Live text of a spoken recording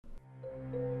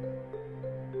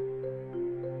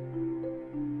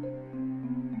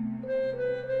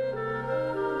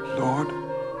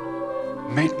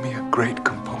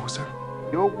composer.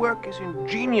 Your work is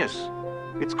ingenious.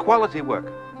 It's quality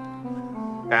work.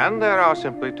 And there are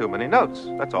simply too many notes.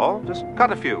 That's all. Just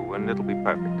cut a few and it'll be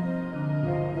perfect.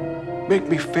 Make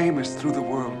me famous through the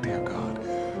world, dear God.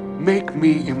 Make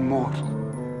me immortal.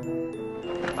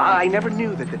 I never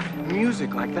knew that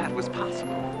music like that was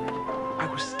possible. I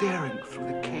was staring through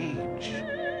the cage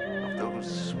of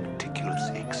those meticulous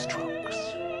egg strokes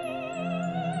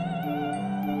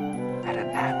at an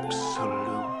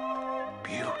absolute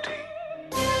beauty.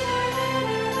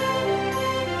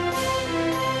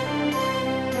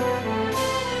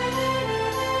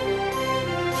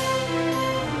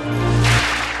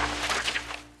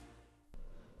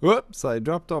 Whoops, I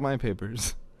dropped all my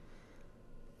papers.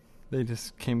 They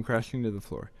just came crashing to the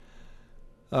floor.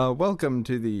 Welcome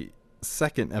to the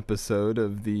second episode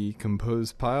of the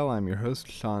Composed Pile. I'm your host,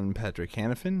 Sean Patrick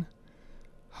Hannafin.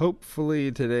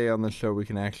 Hopefully today on the show we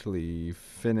can actually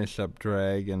finish up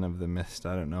Dragon of the Mist.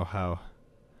 I don't know how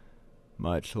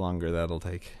much longer that'll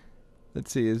take.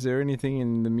 Let's see, is there anything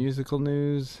in the musical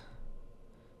news?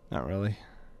 Not really.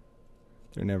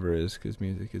 There never is, because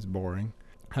music is boring.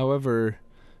 However,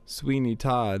 Sweeney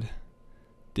Todd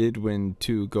did win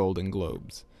 2 Golden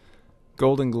Globes.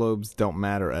 Golden Globes don't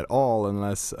matter at all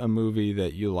unless a movie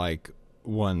that you like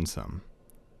won some.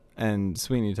 And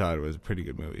Sweeney Todd was a pretty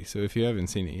good movie, so if you haven't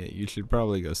seen it yet, you should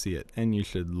probably go see it, and you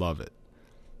should love it.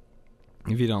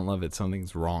 If you don't love it,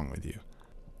 something's wrong with you.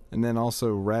 And then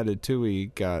also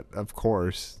Ratatouille got, of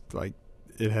course, like,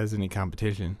 it has any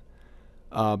competition.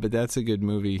 But that's a good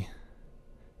movie,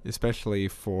 especially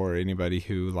for anybody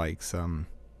who likes,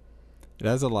 it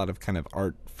has a lot of kind of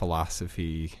art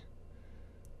philosophy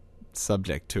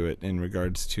subject to it in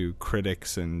regards to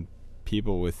critics and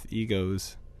people with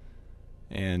egos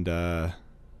and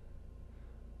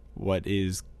what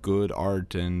is good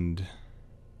art and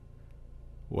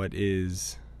what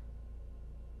is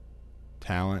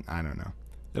talent. I don't know.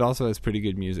 It also has pretty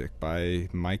good music by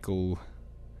Michael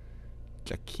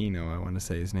Giacchino, I want to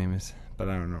say his name is, but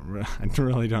I don't know. I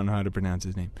really don't know how to pronounce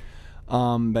his name.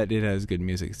 But it has good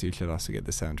music, so you should also get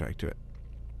the soundtrack to it.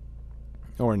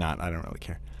 Or not, I don't really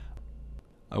care.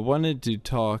 I wanted to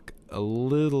talk a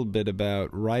little bit about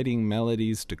writing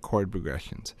melodies to chord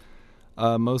progressions.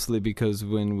 Mostly because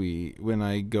when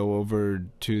I go over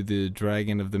to the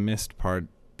Dragon of the Mist part,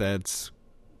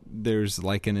 there's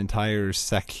like an entire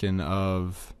section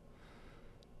of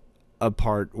a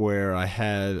part where I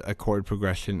had a chord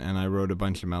progression and I wrote a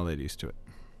bunch of melodies to it.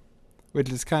 Which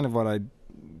is kind of what I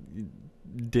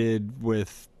did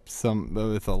with a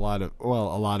lot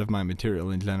of my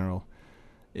material in general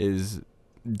is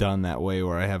done that way,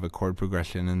 where I have a chord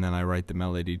progression and then I write the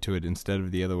melody to it instead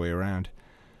of the other way around.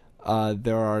 I've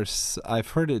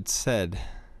heard it said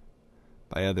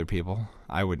by other people,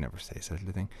 I would never say such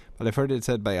a thing, but I've heard it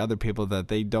said by other people that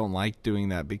they don't like doing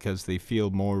that because they feel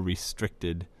more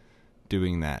restricted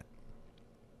doing that.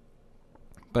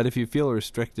 But if you feel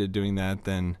restricted doing that,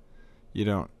 then you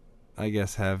don't, I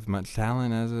guess, have much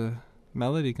talent as a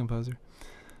melody composer.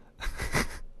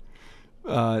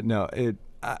 No,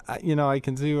 I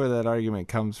can see where that argument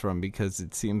comes from, because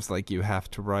it seems like you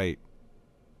have to write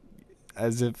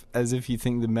as if you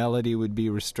think the melody would be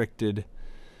restricted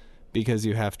because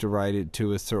you have to write it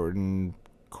to a certain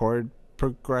chord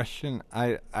progression.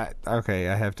 I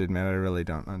have to admit I really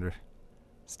don't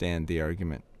understand the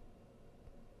argument.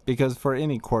 Because for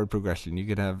any chord progression, you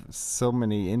could have so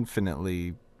many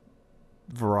infinitely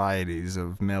varieties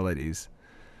of melodies.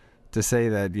 To say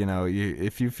that,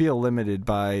 if you feel limited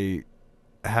by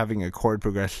having a chord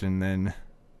progression, then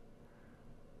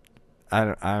I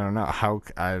don't know how.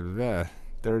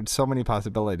 There are so many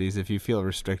possibilities. If you feel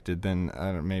restricted, then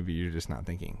maybe you're just not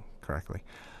thinking correctly.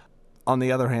 On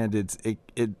the other hand,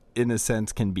 it in a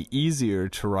sense can be easier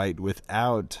to write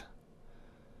without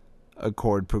a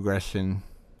chord progression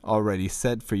already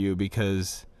set for you,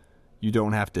 because you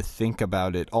don't have to think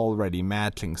about it already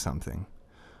matching something.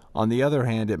 On the other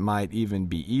hand, it might even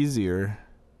be easier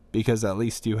because at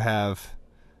least you have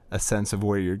a sense of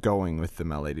where you're going with the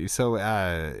melody. So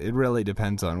it really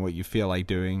depends on what you feel like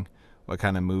doing, what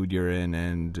kind of mood you're in,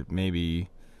 and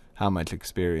maybe how much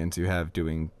experience you have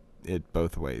doing it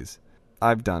both ways.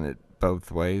 I've done it both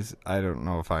ways. I don't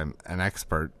know if I'm an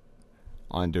expert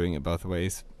on doing it both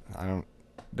ways. I don't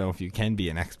know if you can be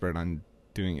an expert on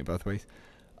doing it both ways.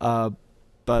 But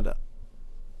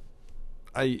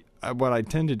what I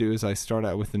tend to do is I start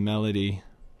out with the melody,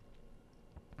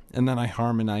 and then I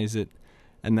harmonize it,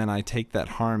 and then I take that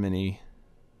harmony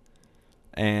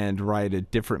and write a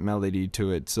different melody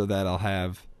to it, so that I'll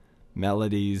have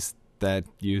melodies that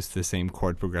use the same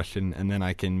chord progression, and then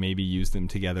I can maybe use them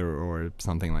together or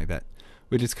something like that.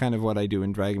 which is kind of what I do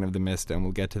in Dragon of the Mist, and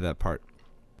we'll get to that part.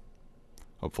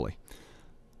 Hopefully.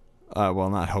 Well,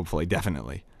 not hopefully,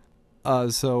 definitely.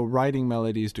 So writing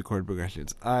melodies to chord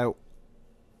progressions. I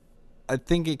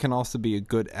think it can also be a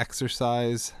good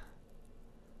exercise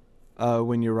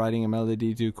when you're writing a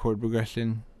melody to chord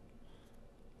progression,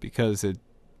 because it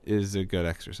is a good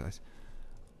exercise.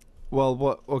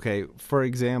 Well, okay, for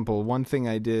example, one thing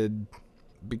I did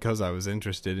because I was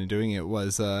interested in doing it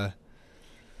was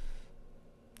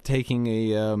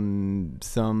taking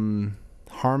some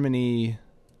harmonial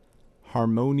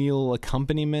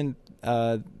accompaniment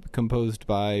composed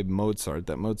by Mozart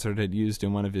that Mozart had used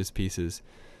in one of his pieces,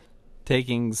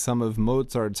 taking some of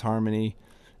Mozart's harmony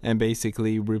and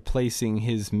basically replacing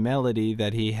his melody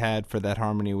that he had for that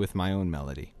harmony with my own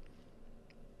melody,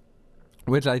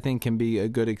 which I think can be a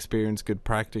good experience, good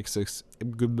practice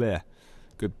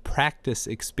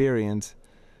experience,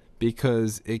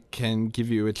 because it can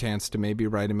give you a chance to maybe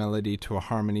write a melody to a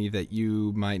harmony that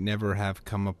you might never have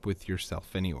come up with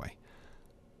yourself anyway.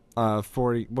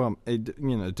 Depending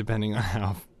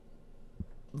on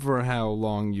for how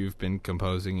long you've been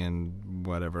composing and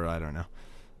whatever, I don't know.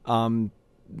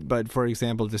 But for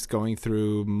example, just going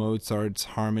through Mozart's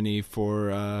harmony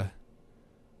for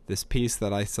this piece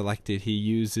that I selected, he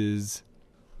uses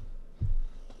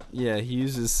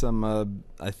some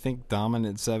I think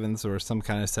dominant sevenths or some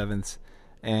kind of sevenths,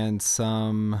 and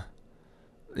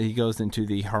he goes into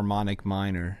the harmonic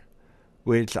minor,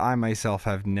 which I myself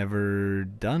have never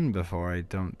done before, I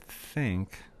don't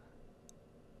think.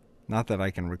 Not that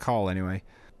I can recall anyway.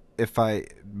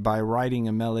 By writing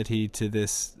a melody to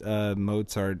this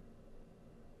Mozart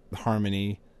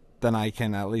harmony, then I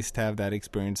can at least have that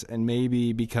experience and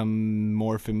maybe become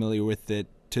more familiar with it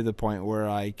to the point where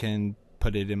I can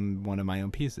put it in one of my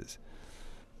own pieces.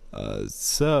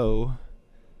 So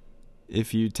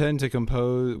if you tend to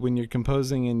compose, when you're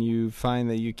composing and you find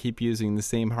that you keep using the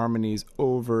same harmonies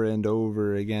over and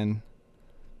over again,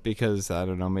 because, I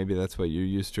don't know, maybe that's what you're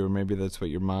used to, or maybe that's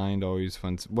what your mind always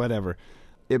wants, whatever,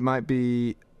 it might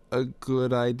be a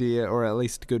good idea, or at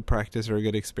least good practice or a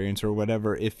good experience or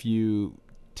whatever, if you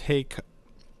take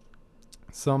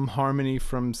some harmony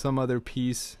from some other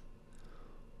piece,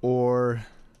 or,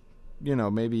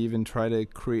 maybe even try to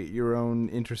create your own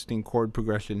interesting chord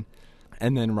progression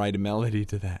and then write a melody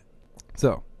to that.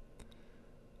 So,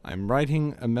 I'm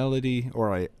writing a melody,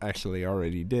 or I actually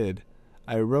already did.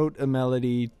 I wrote a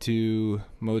melody to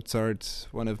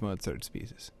one of Mozart's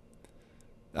pieces.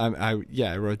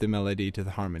 I wrote the melody to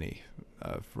the harmony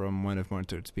from one of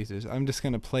Mozart's pieces. I'm just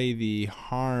going to play the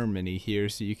harmony here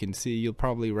so you can see. You'll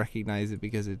probably recognize it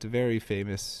because it's a very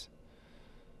famous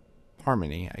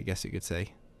harmony, I guess you could say.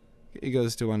 It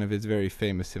goes to one of his very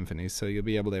famous symphonies, so you'll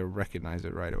be able to recognize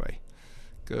it right away.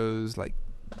 Goes like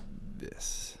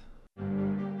this.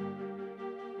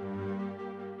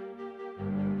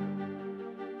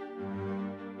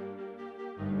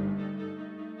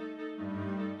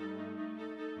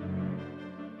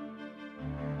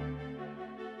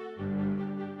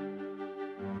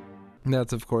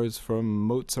 That's, of course, from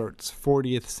Mozart's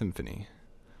 40th Symphony,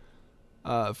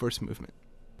 first movement.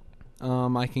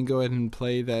 I can go ahead and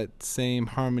play that same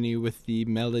harmony with the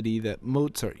melody that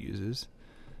Mozart uses,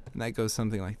 and that goes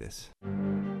something like this.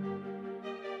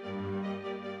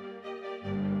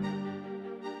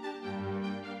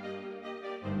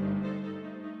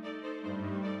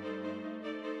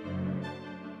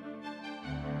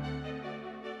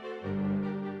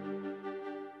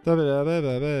 Or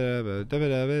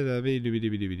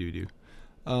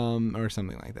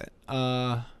something like that.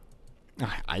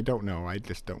 I don't know. I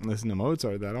just don't listen to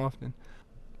Mozart that often.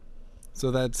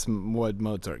 So that's what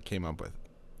Mozart came up with.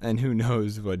 And who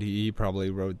knows what he probably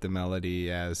wrote the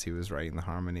melody as he was writing the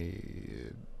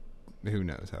harmony. Who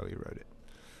knows how he wrote it.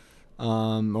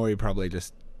 Or he probably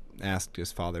just asked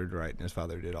his father to write, and his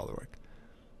father did all the work.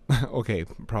 Okay,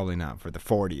 probably not for the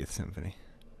 40th Symphony.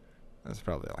 That's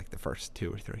probably like the first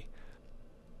 2 or 3.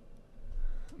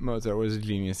 Mozart was a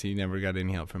genius. He never got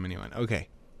any help from anyone. Okay.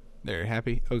 There,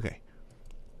 happy? Okay.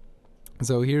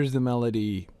 So here's the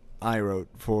melody I wrote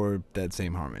for that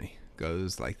same harmony.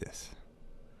 Goes like this.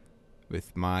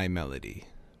 With my melody,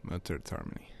 Mozart's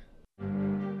harmony.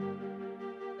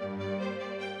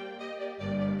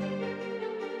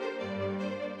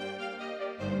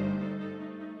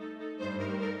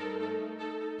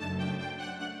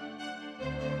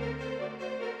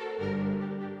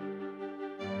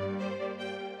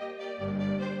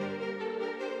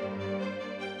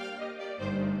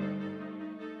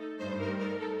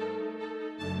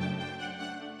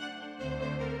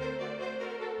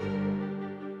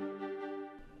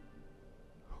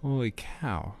 Holy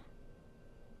cow.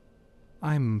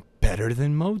 I'm better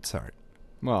than Mozart.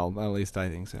 Well, at least I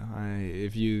think so.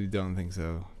 If you don't think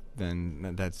so,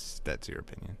 then that's your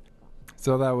opinion.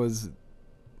 So that was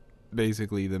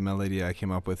basically the melody I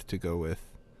came up with to go with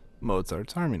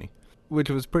Mozart's harmony, which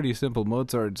was pretty simple.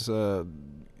 Mozart's,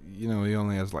 he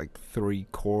only has like 3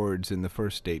 chords in the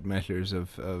first 8 measures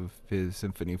of his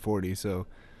Symphony 40, so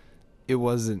it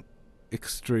wasn't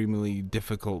extremely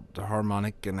difficult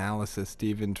harmonic analysis to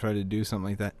even try to do something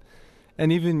like that.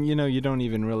 And even, you don't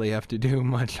even really have to do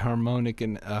much harmonic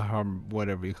and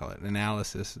whatever you call it,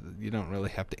 analysis. You don't really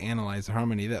have to analyze the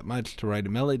harmony that much to write a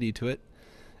melody to it,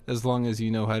 as long as you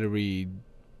know how to read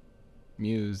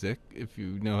music, if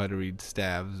you know how to read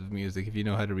stabs of music, if you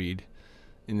know how to read,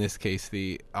 in this case,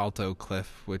 the alto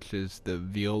clef, which is the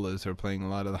violas are playing a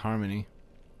lot of the harmony.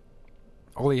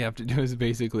 All you have to do is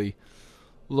basically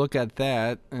look at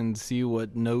that and see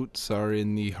what notes are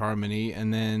in the harmony,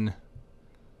 and then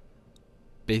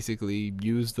basically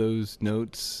use those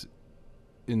notes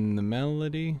in the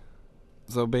melody.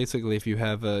 So basically, if you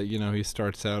have he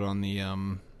starts out on the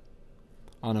on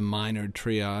a minor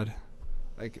triad,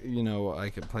 like I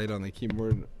could play it on the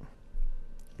keyboard.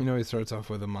 He starts off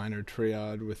with a minor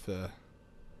triad with the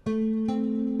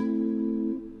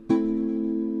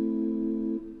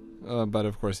but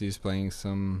of course he's playing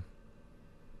some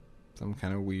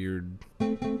kind of weird.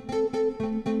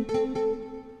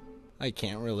 I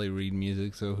can't really read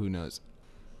music, so who knows.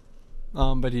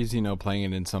 But he's, playing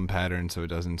it in some pattern, so it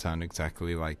doesn't sound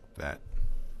exactly like that.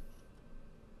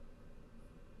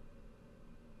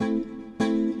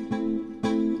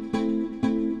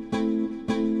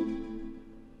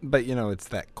 But, it's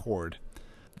that chord.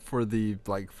 For the,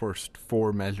 first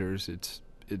 4 measures, it's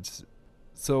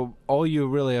so all you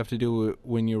really have to do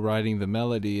when you're writing the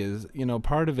melody is,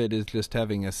 part of it is just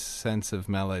having a sense of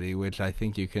melody, which I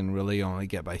think you can really only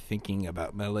get by thinking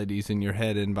about melodies in your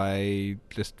head and by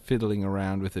just fiddling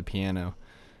around with the piano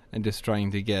and just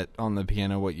trying to get on the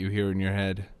piano what you hear in your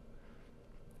head.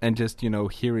 And just,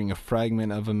 hearing a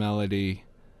fragment of a melody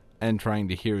and trying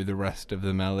to hear the rest of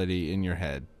the melody in your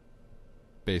head.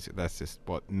 Basically, that's just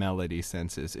what melody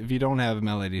sense is. If you don't have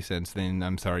melody sense, then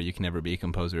I'm sorry, you can never be a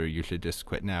composer. You should just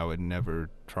quit now and never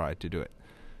try to do it,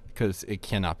 because it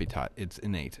cannot be taught. It's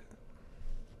innate,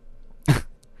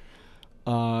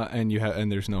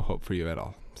 and there's no hope for you at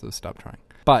all. So stop trying.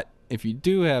 But if you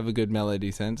do have a good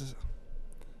melody sense,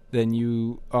 then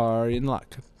you are in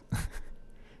luck.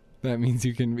 That means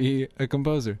you can be a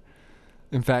composer.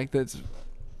 In fact, that's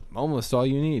almost all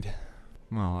you need.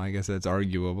 Well, I guess that's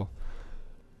arguable.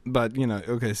 But,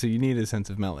 okay, so you need a sense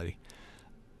of melody.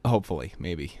 Hopefully,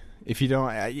 maybe. If you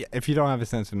don't have a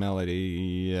sense of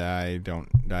melody, I don't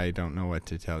know what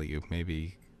to tell you.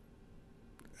 Maybe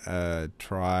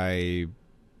try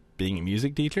being a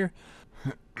music teacher.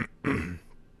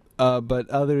 But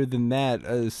other than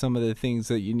that, some of the things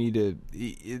that you need to,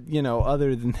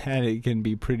 other than that, it can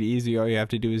be pretty easy. All you have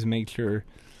to do is make sure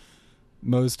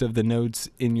most of the notes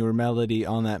in your melody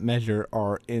on that measure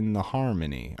are in the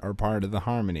harmony, are part of the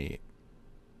harmony.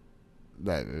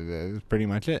 That is pretty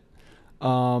much it.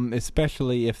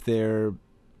 Especially if they're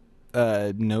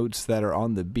notes that are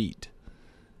on the beat.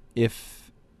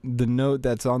 If the note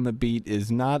that's on the beat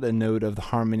is not a note of the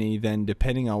harmony, then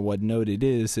depending on what note it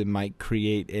is, it might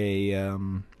create a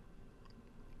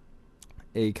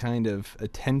kind of a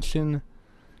tension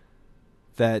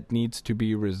that needs to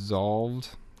be resolved,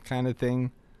 kind of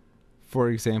thing. For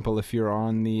example, if you're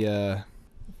on the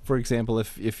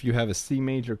if you have a C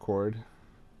major chord,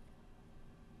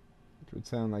 which would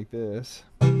sound like this.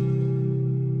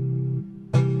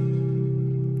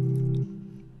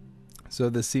 So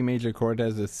the C major chord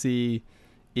has a C,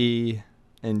 E,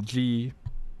 and G.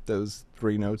 Those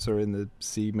 3 notes are in the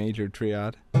C major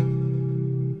triad.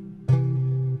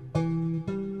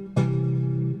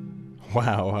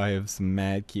 Wow, I have some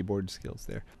mad keyboard skills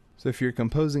there. So if you're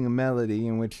composing a melody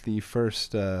in which the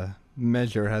first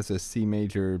measure has a C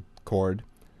major chord,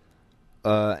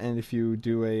 and if you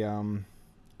do a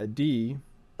D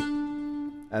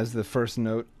as the first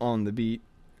note on the beat,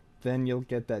 then you'll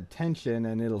get that tension,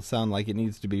 and it'll sound like it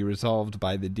needs to be resolved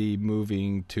by the D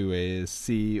moving to a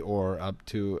C or up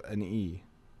to an E.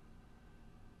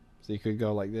 So you could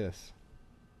go like this.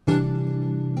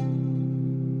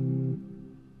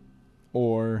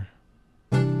 Or...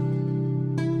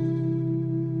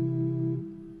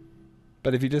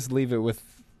 But if you just leave it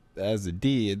as a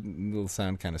D, it'll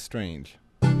sound kind of strange.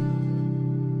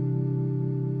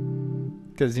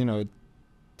 Because, it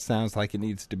sounds like it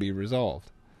needs to be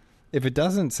resolved. If it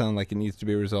doesn't sound like it needs to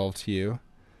be resolved to you,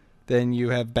 then you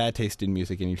have bad taste in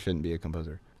music and you shouldn't be a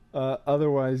composer.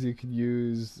 Otherwise, you could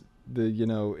use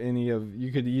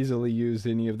you could easily use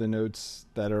any of the notes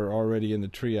that are already in the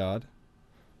triad.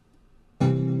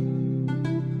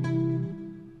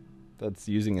 That's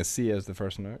using a C as the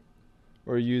first note,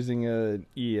 or using an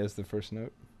E as the first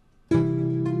note.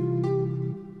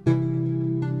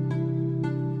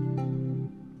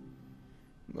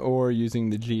 Or using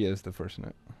the G as the first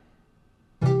note.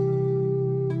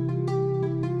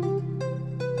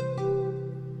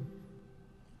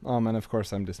 And of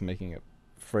course I'm just making up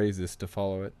phrases to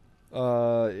follow it.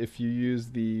 If you use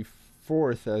the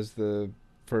fourth as the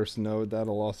first note,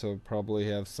 that'll also probably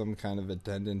have some kind of a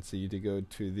tendency to go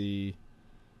to the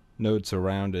notes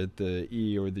around it, the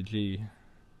E or the G.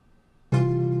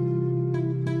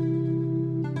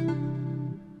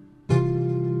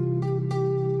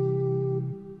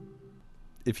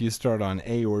 If you start on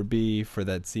A or B for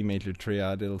that C major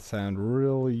triad, it'll sound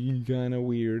really kind of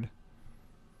weird.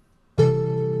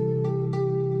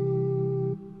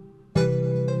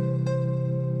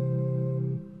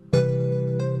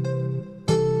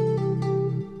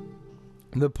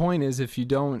 The point is, if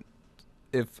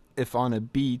on a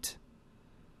beat,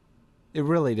 it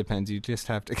really depends. You just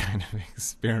have to kind of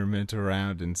experiment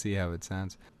around and see how it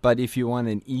sounds. But if you want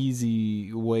an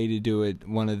easy way to do it,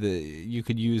 you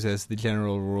could use as the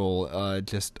general rule,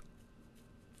 just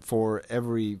for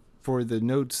the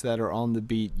notes that are on the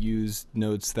beat, use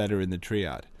notes that are in the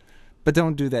triad. But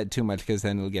don't do that too much, because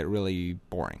then it'll get really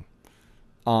boring.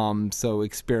 So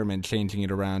experiment changing it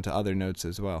around to other notes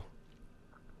as well.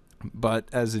 But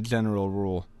as a general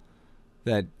rule,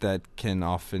 that can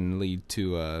often lead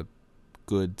to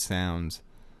good sounds.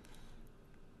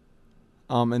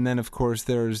 And then of course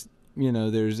there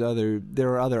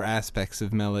are other aspects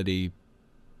of melody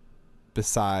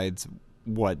besides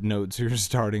what notes you're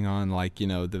starting on, like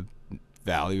the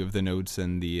value of the notes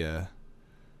and the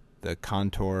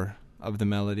contour of the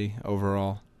melody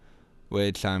overall,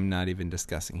 which I'm not even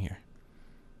discussing here.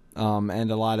 And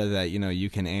a lot of that, you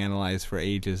can analyze for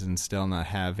ages and still not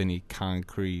have any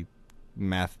concrete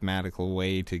mathematical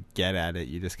way to get at it.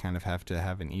 You just kind of have to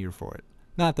have an ear for it.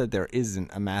 Not that there isn't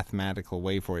a mathematical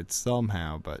way for it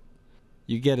somehow, but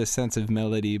you get a sense of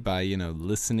melody by,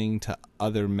 listening to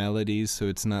other melodies, so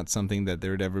it's not something that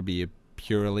there'd ever be a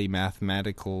purely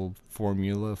mathematical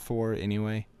formula for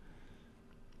anyway,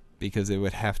 because it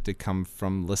would have to come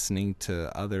from listening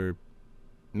to other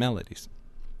melodies.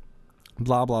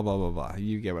 Blah, blah, blah, blah, blah.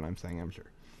 You get what I'm saying, I'm sure.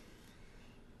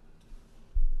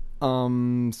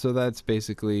 So that's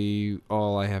basically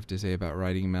all I have to say about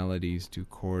writing melodies to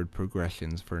chord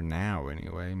progressions for now,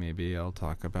 anyway. Maybe I'll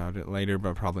talk about it later,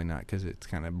 but probably not, because it's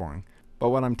kind of boring. But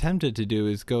what I'm tempted to do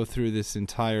is go through this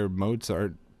entire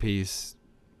Mozart piece,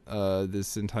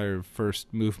 this entire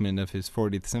first movement of his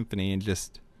 40th Symphony, and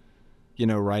just,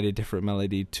 write a different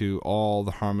melody to all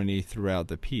the harmony throughout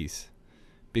the piece.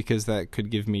 Because that could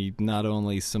give me not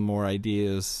only some more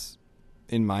ideas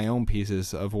in my own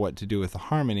pieces of what to do with the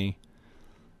harmony,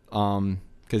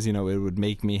 because, it would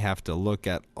make me have to look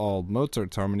at all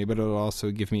Mozart's harmony, but it would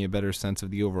also give me a better sense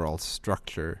of the overall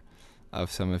structure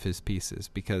of some of his pieces,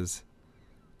 because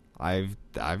I've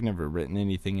never written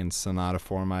anything in sonata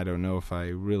form. I don't know if I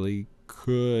really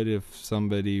could if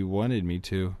somebody wanted me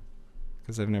to,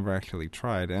 because I've never actually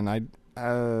tried, and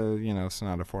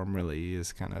sonata form really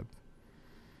is kind of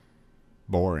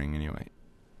boring anyway.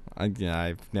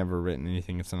 I've never written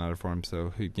anything in sonata form,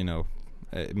 so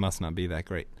it must not be that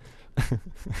great.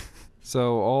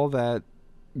 So all that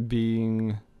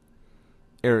being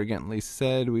arrogantly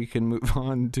said, we can move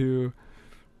on to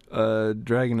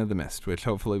Dragon of the Mist, which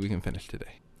hopefully we can finish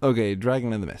today. Okay,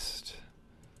 Dragon of the Mist.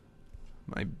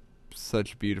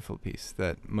 Such beautiful piece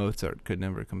that Mozart could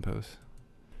never compose.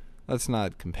 Let's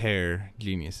not compare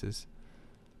geniuses.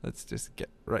 Let's just get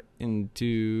right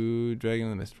into Dragon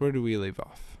of the Mist. Where do we leave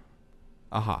off?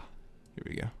 Aha. Here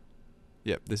we go.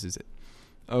 Yep, this is it.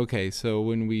 Okay, so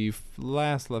when we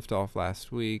last left off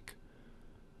last week,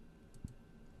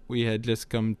 we had just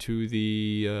come to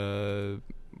the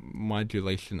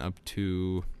modulation up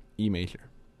to E major.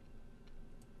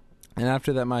 And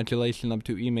after that modulation up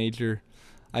to E major,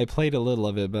 I played a little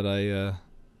of it, but I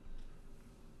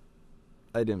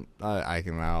didn't.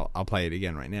 I'll play it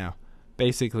again right now.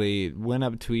 Basically, it went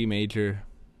up to E major,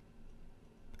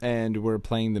 and we're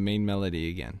playing the main melody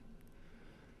again.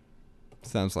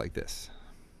 Sounds like this.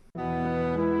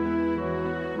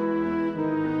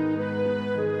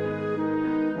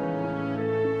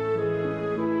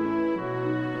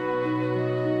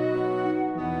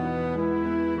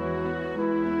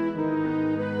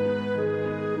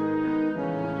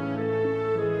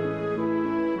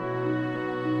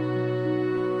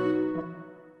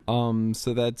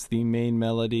 So that's the main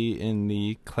melody in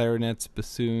the clarinets,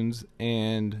 bassoons,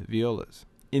 and violas.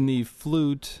 In the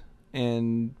flute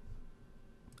and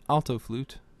alto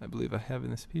flute, I believe I have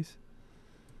in this piece,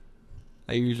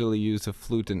 I usually use a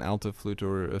flute and alto flute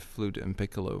or a flute and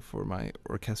piccolo for my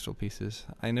orchestral pieces.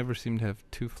 I never seem to have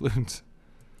two flutes,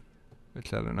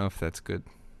 which I don't know if that's good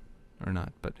or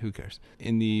not, but who cares.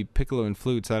 In the piccolo and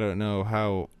flutes, I don't know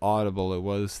how audible it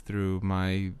was through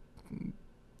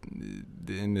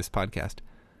in this podcast.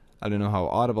 I don't know how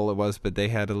audible it was, but they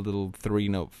had a little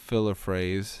 3-note filler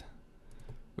phrase,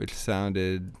 which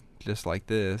sounded just like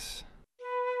this.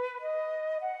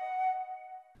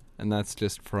 And that's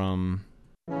just from...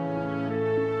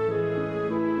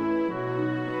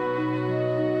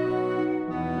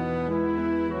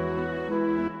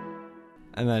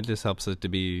 And that just helps it to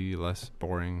be less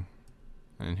boring.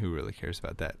 And who really cares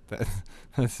about that?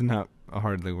 That's not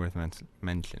hardly worth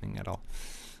mentioning at all.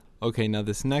 Okay, now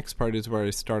this next part is where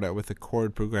I start out with a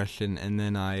chord progression, and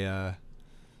then I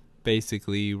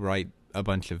basically write a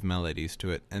bunch of melodies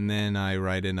to it, and then I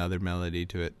write another melody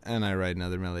to it, and I write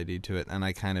another melody to it, and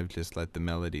I kind of just let the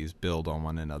melodies build on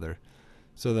one another,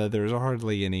 so that there's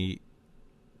hardly any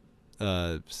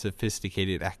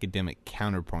sophisticated academic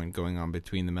counterpoint going on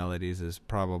between the melodies, as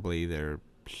probably there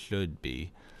should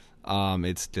be.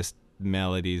 It's just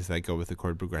melodies that go with the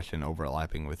chord progression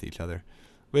overlapping with each other,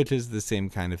 which is the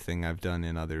same kind of thing I've done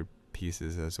in other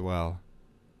pieces as well.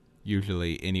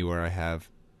 Usually anywhere I have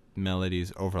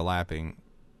melodies overlapping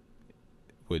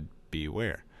would be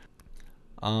where.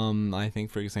 I think,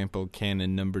 for example,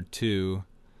 Canon number 2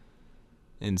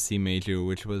 in C major,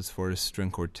 which was for a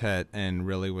string quartet and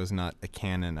really was not a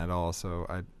canon at all.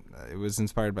 So it was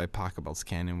inspired by Pachelbel's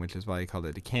canon, which is why I called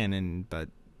it a canon, but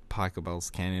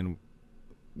Pachelbel's canon,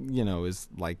 is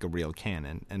like a real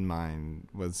canon, and mine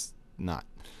was not.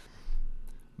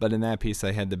 But in that piece,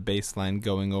 I had the bass line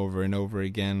going over and over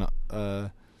again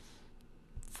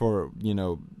for,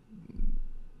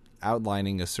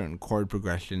 outlining a certain chord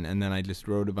progression, and then I just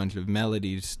wrote a bunch of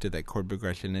melodies to that chord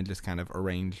progression and just kind of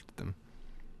arranged them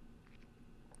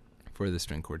for the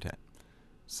string quartet.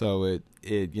 So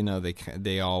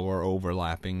they all were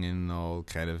overlapping and all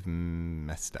kind of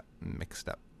mixed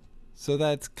up. So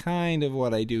that's kind of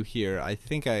what I do here. I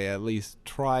think I at least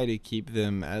try to keep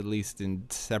them at least in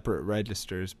separate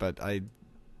registers, but I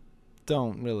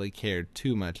don't really care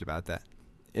too much about that.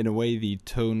 In a way, the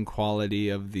tone quality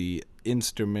of the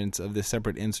instruments, of the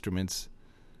separate instruments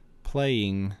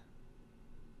playing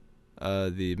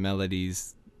the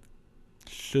melodies,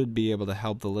 should be able to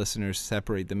help the listeners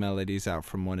separate the melodies out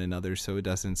from one another, so it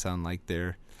doesn't sound like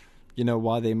they're,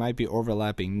 while they might be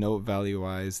overlapping note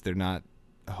value-wise,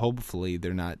 hopefully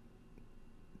they're not,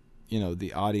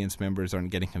 the audience members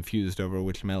aren't getting confused over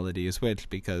which melody is which,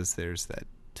 because there's that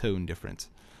tone difference,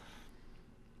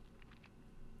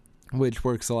 which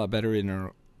works a lot better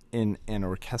in an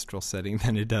orchestral setting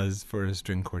than it does for a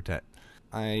string quartet.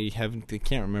 I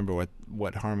can't remember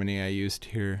what harmony I used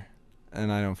here,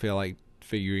 and I don't feel like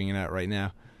figuring it out right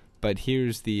now. But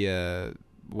here's the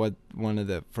what one of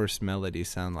the first melodies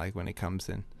sound like when it comes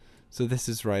in. So this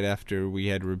is right after we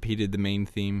had repeated the main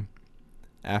theme,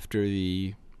 after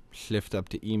the shift up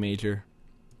to E major.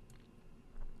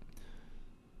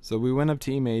 So we went up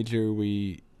to E major,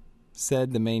 we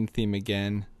said the main theme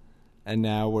again, and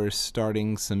now we're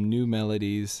starting some new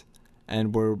melodies,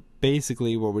 and we're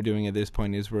basically, what we're doing at this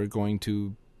point is we're going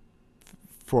to,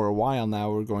 for a while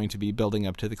now, we're going to be building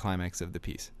up to the climax of the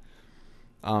piece.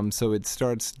 So it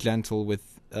starts gentle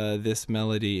with this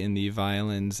melody in the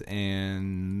violins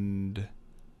and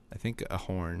I think a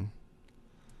horn.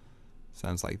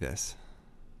 Sounds like this.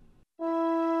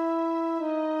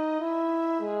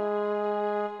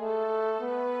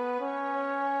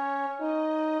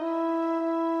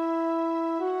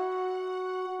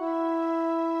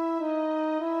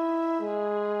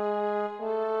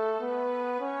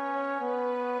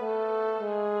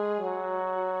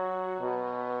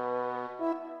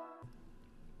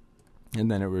 And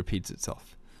then it repeats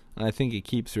itself. And I think it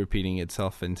keeps repeating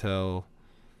itself until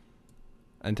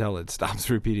it stops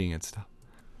repeating itself.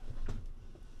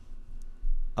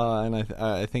 And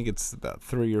I think it's about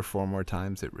 3 or 4 more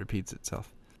times it repeats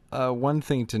itself. One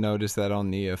thing to note is that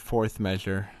on the fourth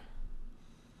measure,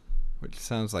 which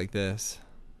sounds like this,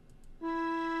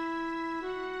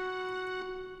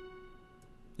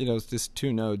 it's just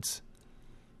 2 notes.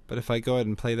 But if I go ahead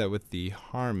and play that with the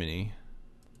harmony,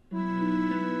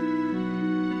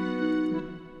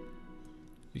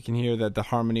 you can hear that the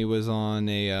harmony was on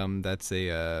that's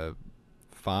a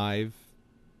 5,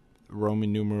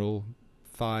 Roman numeral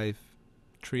 5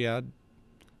 triad,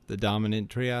 the dominant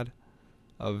triad.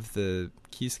 of the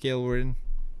key scale we're in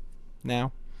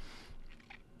now.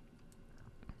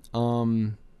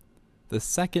 The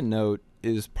second note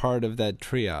is part of that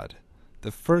triad.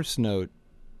 The first note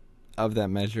of that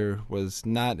measure was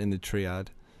not in the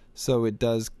triad, so it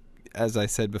does, as I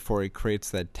said before, it creates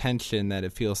that tension that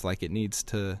it feels like it needs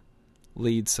to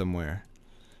lead somewhere.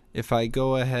 If I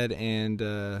go ahead and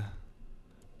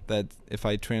if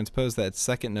I transpose that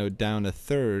second note down a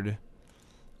third,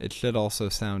 it should also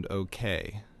sound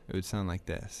okay. It would sound like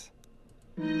this.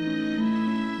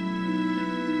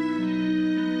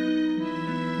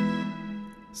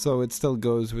 So it still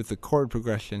goes with the chord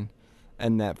progression,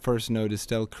 and that first note is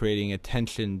still creating a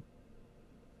tension,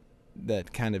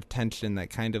 that kind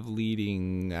of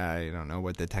leading, I don't know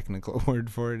what the technical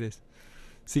word for it is.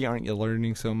 See, aren't you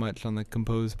learning so much on the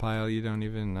compose pile? I don't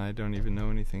even know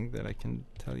anything that I can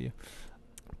tell you.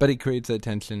 But it creates that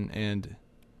tension, and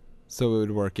so it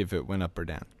would work if it went up or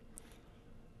down.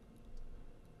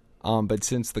 But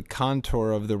since the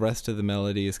contour of the rest of the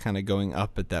melody is kind of going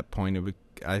up at that point,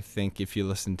 I think if you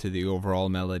listen to the overall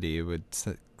melody, it would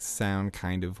sound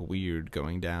kind of weird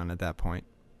going down at that point,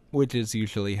 which is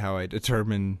usually how I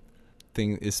determine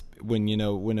things.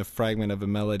 When a fragment of a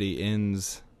melody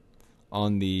ends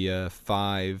on the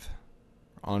 5,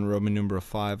 on Roman numeral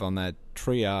 5 on that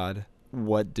triad,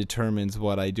 what determines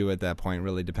what I do at that point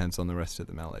really depends on the rest of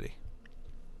the melody.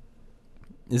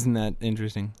 Isn't that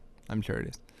interesting? I'm sure it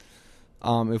is.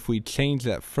 If we change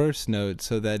that first note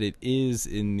so that it is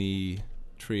in the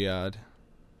triad,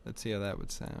 let's see how that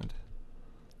would sound.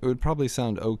 It would probably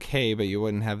sound okay, but you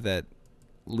wouldn't have that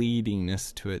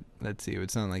leadingness to it. Let's see, it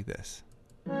would sound like this.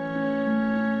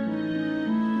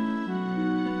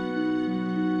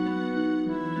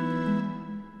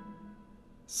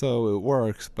 So it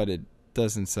works, but it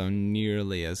doesn't sound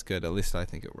nearly as good. At least I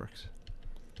think it works.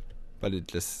 But it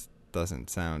just doesn't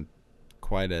sound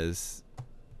quite as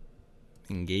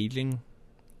engaging.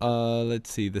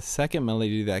 Let's see, the second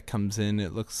melody that comes in,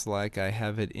 it looks like I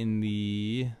have it in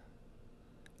the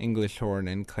English horn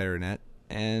and clarinet,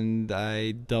 and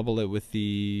I double it with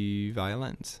the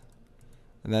violins.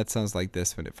 And that sounds like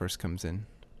this when it first comes in.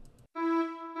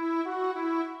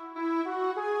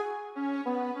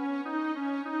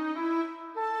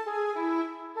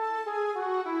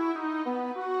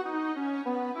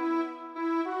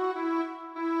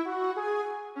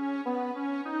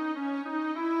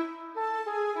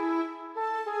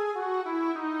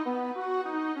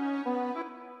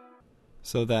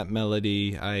 So that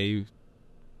melody, I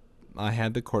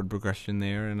had the chord progression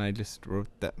there, and I just wrote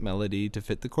that melody to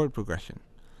fit the chord progression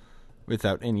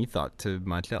without any thought to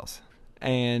much else.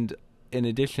 And in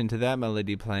addition to that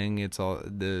melody playing, it's all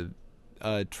the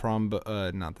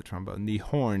the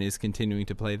horn is continuing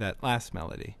to play that last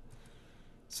melody.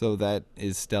 So that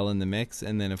is still in the mix,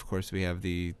 and then of course we have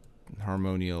the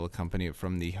harmonial accompaniment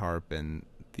from the harp and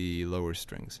the lower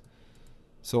strings.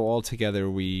 So all together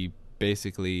we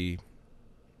basically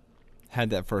had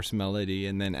that first melody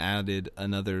and then added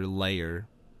another layer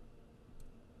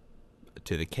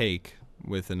to the cake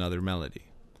with another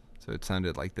melody. So it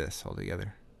sounded like this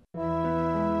altogether.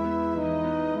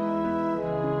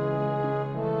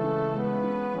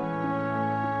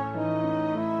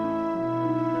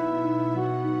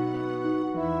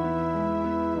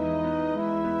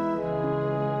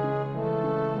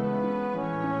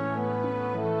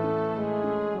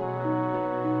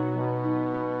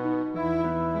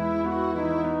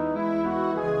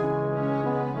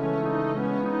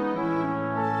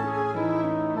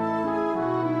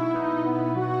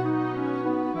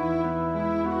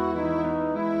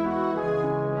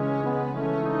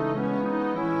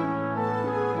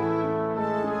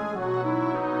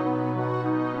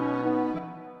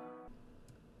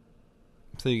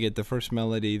 So you get the first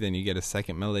melody, then you get a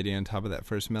second melody on top of that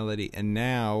first melody, and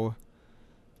now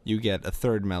you get a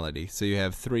third melody. So you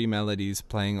have 3 melodies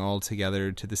playing all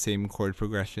together to the same chord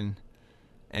progression.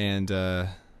 And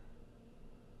I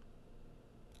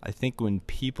think when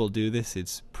people do this,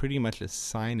 it's pretty much a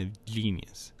sign of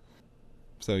genius.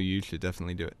 So you should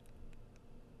definitely do it.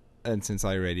 And since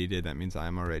I already did, that means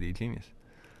I'm already a genius.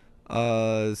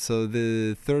 So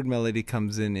the third melody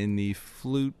comes in the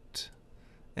flute,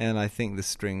 and I think the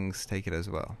strings take it as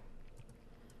well.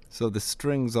 So the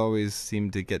strings always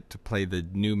seem to get to play the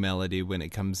new melody when it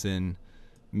comes in.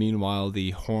 Meanwhile,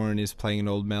 the horn is playing an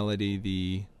old melody.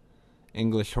 The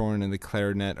English horn and the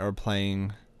clarinet are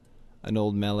playing an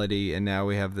old melody, and now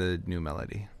we have the new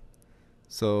melody.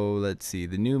 So let's see.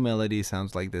 The new melody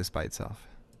sounds like this by itself.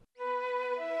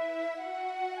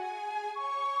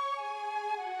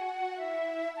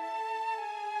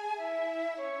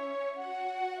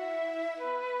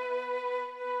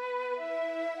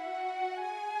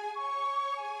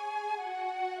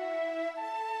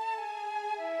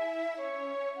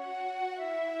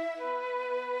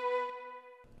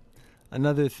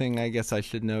 Another thing I guess I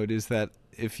should note is that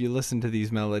if you listen to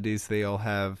these melodies, they all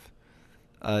have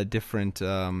a different, I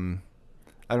don't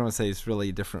want to say it's really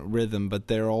a different rhythm, but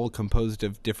they're all composed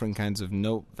of different kinds of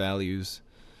note values.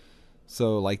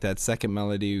 So like that second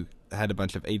melody had a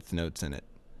bunch of eighth notes in it.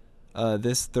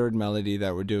 This third melody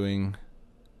that we're doing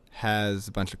has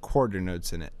a bunch of quarter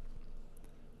notes in it.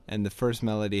 And the first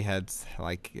melody had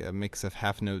like a mix of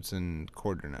half notes and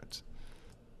quarter notes.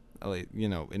 You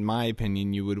know, in my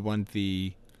opinion, you would want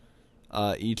the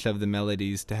each of the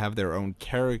melodies to have their own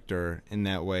character in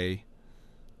that way,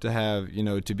 to have, you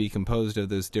know, to be composed of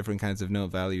those different kinds of note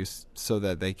values so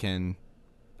that they can,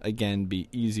 again, be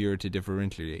easier to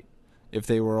differentiate. If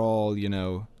they were all, you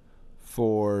know,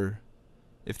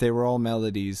 if they were all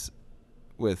melodies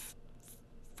with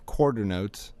quarter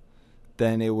notes,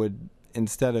 then it would,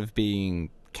 instead of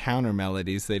being counter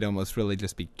melodies, they'd almost really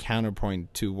just be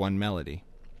counterpoint to one melody,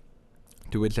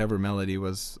 to whichever melody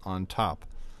was on top.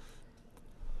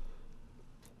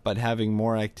 But having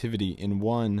more activity in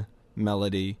one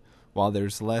melody while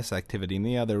there's less activity in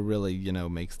the other really, you know,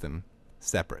 makes them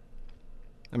separate.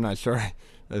 I'm not sure.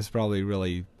 That's probably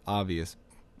really obvious,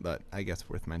 but I guess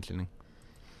worth mentioning.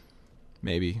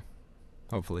 Maybe.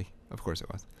 Hopefully. Of course it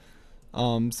was.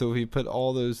 So if we put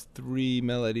all those three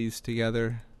melodies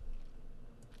together,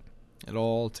 it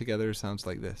all together sounds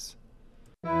like this.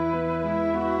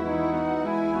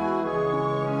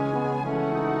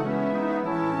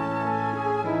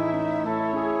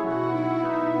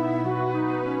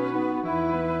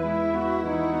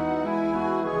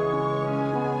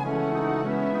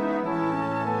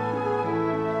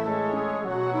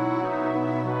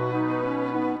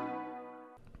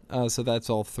 So that's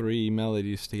all three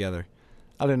melodies together.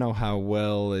 I don't know how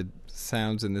well it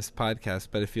sounds in this podcast,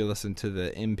 but if you listen to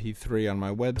the MP3 on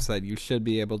my website, you should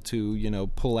be able to, you know,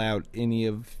 pull out any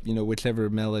of, you know, whichever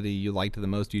melody you liked the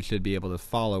most. You should be able to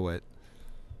follow it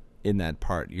in that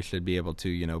part. You should be able to,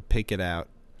 you know, pick it out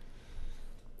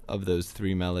of those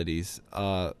three melodies.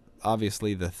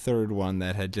 Obviously, the third one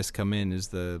that had just come in is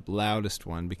the loudest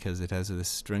one because it has this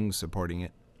string supporting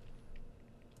it.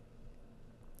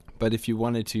 But if you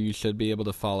wanted to, you should be able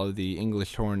to follow the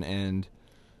English horn and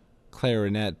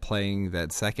clarinet playing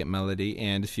that second melody.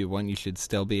 And if you want, you should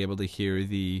still be able to hear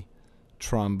the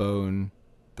trombone.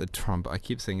 I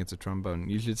keep saying it's a trombone.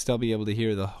 You should still be able to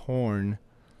hear the horn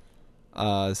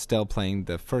still playing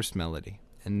the first melody.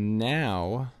 And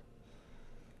now,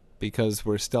 because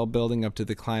we're still building up to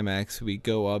the climax, we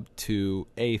go up to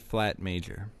A flat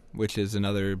major, which is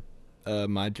another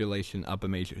modulation up a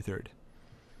major third.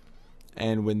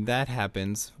 And when that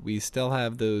happens, we still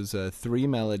have those three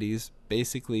melodies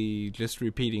basically just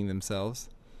repeating themselves.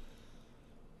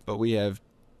 But we have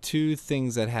two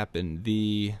things that happen.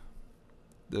 The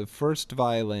first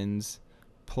violins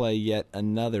play yet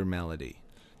another melody.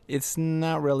 It's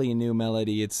not really a new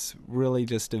melody. It's really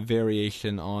just a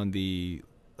variation on the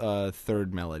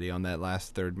third melody, on that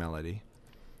last third melody.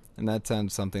 And that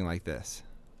sounds something like this.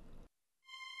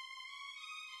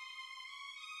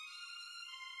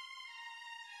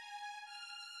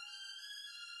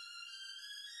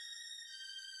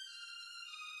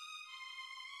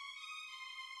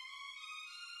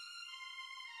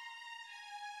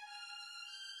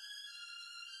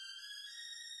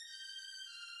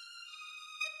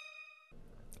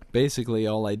 Basically,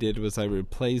 all I did was I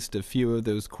replaced a few of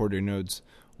those quarter notes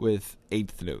with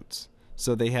eighth notes.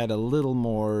 So they had a little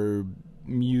more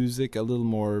music, a little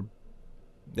more...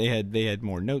 They had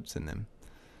more notes in them.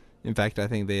 In fact, I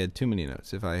think they had too many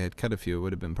notes. If I had cut a few, it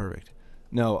would have been perfect.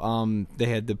 No, they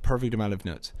had the perfect amount of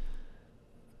notes.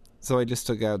 So I just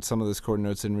took out some of those quarter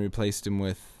notes and replaced them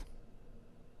with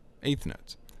eighth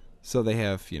notes. So they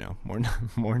have, you know,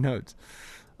 more notes.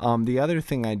 The other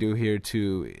thing I do here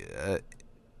to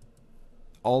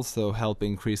also help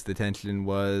increase the tension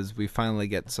was we finally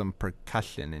get some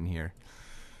percussion in here.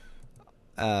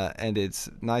 And it's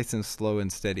nice and slow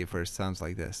and steady first. Sounds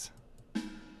like this.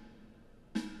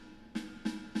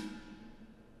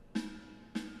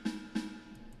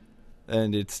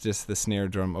 And it's just the snare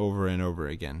drum over and over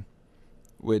again,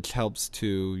 which helps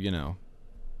to, you know,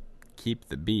 keep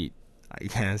the beat, I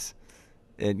guess.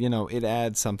 It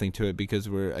adds something to it because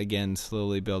we're, again,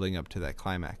 slowly building up to that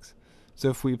climax. So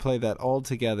if we play that all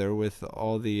together with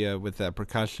all the with that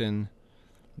percussion,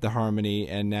 the harmony,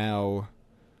 and now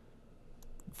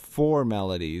 4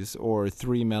 melodies or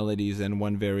 3 melodies and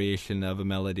one variation of a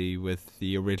melody with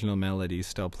the original melody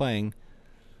still playing,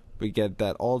 we get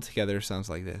that all together sounds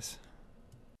like this.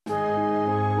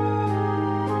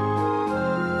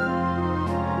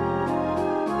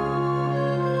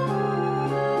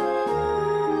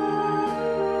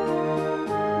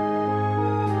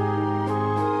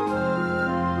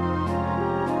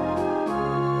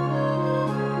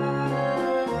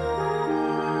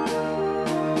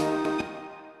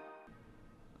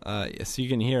 So you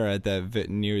can hear at that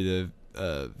near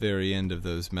the very end of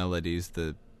those melodies,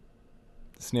 the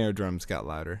snare drums got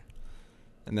louder,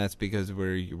 and that's because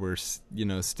we're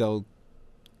still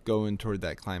going toward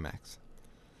that climax.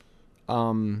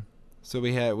 So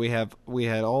we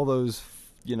had all those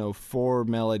 4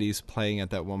 melodies playing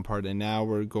at that one part, and now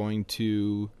we're getting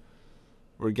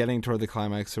toward the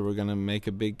climax, so we're gonna make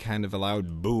a big kind of a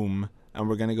loud boom, and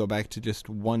we're gonna go back to just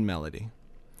one melody,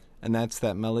 and that's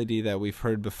that melody that we've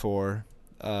heard before.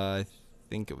 I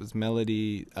think it was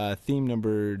theme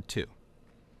number 2.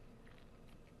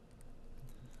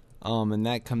 And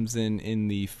that comes in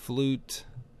the flute,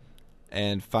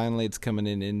 and finally it's coming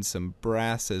in some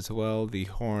brass as well, the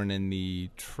horn and the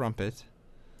trumpet.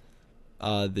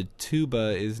 The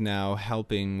tuba is now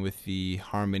helping with the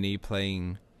harmony,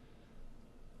 playing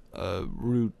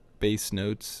root bass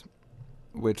notes,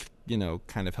 which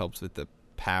kind of helps with the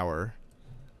power.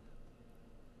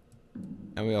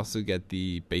 And we also get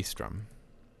the bass drum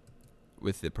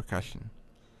with the percussion.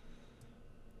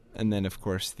 And then, of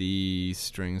course, the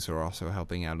strings are also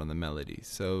helping out on the melody.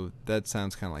 So that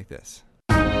sounds kind of like this.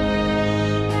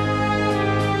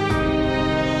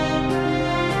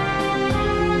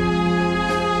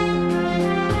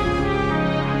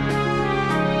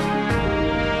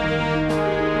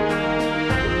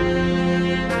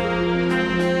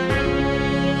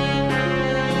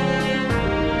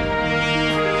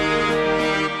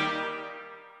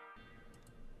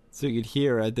 So you could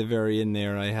hear at the very end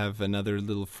there, I have another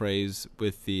little phrase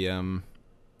with the, I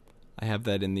have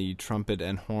that in the trumpet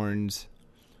and horns,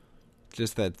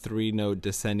 just that 3-note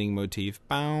descending motif,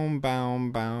 boom,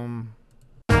 boom, boom.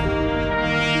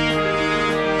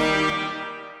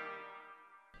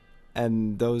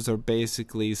 And those are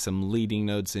basically some leading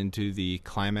notes into the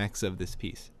climax of this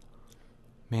piece.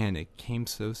 Man, it came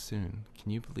so soon. Can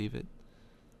you believe it?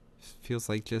 Feels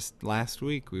like just last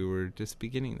week we were just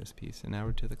beginning this piece, and now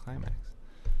we're to the climax.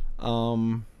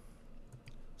 So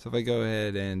if I go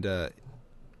ahead and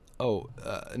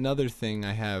another thing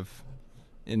I have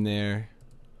in there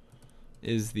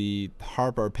is the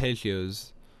harp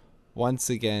arpeggios. Once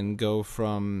again, go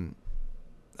from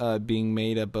being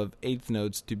made up of 8th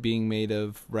notes to being made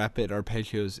of rapid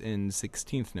arpeggios in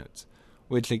 16th notes,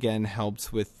 which again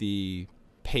helps with the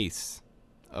pace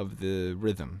of the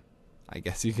rhythm, I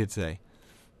guess you could say.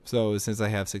 So since I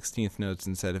have 16th notes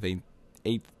instead of 8th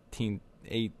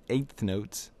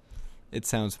notes, it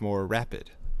sounds more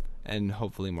rapid and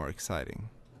hopefully more exciting.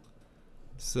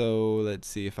 So let's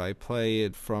see, if I play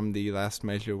it from the last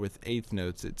measure with 8th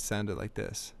notes, it sounded like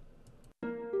this.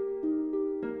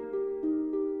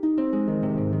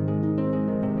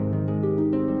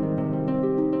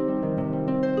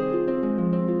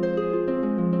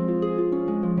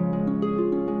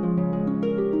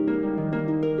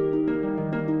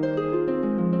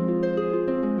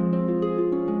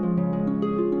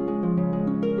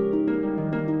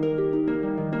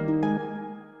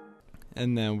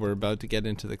 And then we're about to get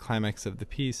into the climax of the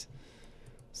piece.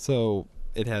 So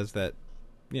it has that,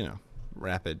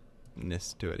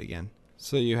 rapidness to it again.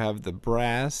 So you have the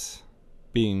brass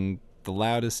being the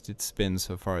loudest it's been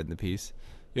so far in the piece.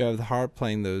 You have the harp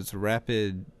playing those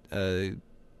rapid 16th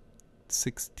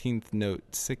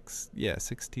notes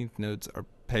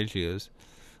arpeggios.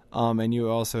 And you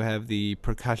also have the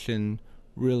percussion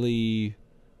really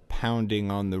pounding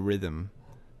on the rhythm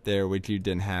there, which you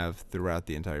didn't have throughout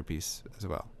the entire piece as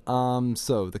well.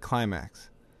 So the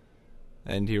climax.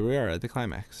 And here we are at the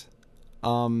climax.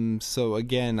 So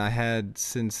again, I had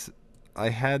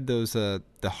those, the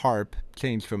harp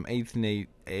changed from 8th and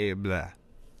 8th, blah.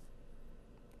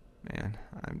 Man,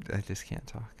 I just can't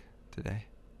talk today.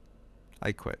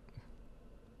 I quit.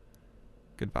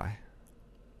 Goodbye.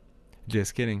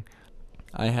 Just kidding.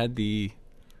 I had the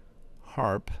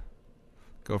harp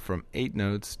go from 8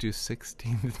 notes to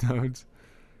 16th notes,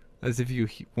 as if you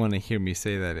want to hear me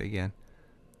say that again.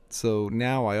 So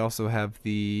now I also have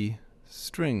the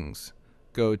strings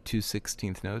go to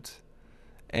 16th notes,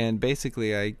 and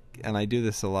basically I do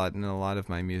this a lot in a lot of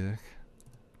my music,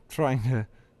 trying to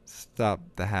stop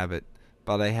the habit,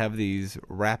 but I have these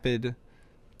rapid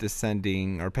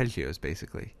descending arpeggios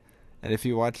basically. And if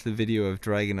you watch the video of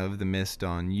Dragon of the Mist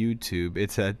on YouTube,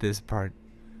 it's at this part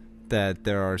that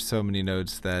there are so many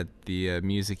notes that the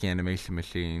music animation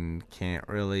machine can't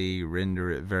really render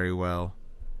it very well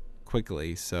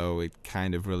quickly, so it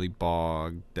kind of really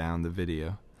bogged down the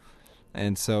video.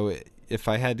 And so if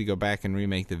I had to go back and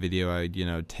remake the video, I'd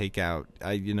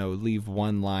leave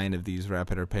one line of these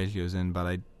rapid arpeggios in, but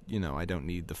I don't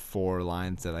need the 4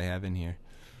 lines that I have in here.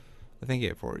 I think I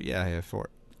have 4. Yeah, I have 4.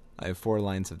 I have 4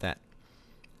 lines of that.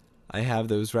 I have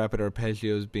those rapid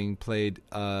arpeggios being played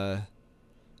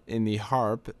in the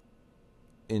harp,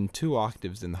 in 2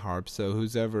 octaves in the harp, so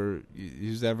who's ever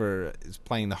is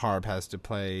playing the harp has to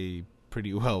play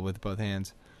pretty well with both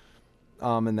hands.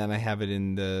 And then I have it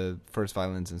in the first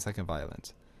violins and second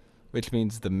violins, which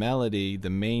means the melody, the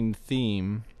main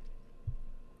theme,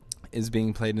 is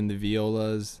being played in the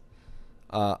violas,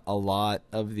 a lot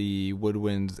of the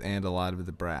woodwinds, and a lot of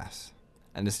the brass.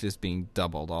 And it's just being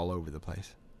doubled all over the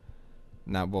place.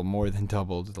 Not, well, more than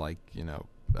doubled, like,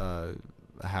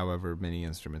 however many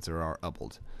instruments there are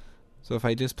doubled. So if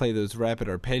I just play those rapid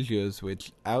arpeggios,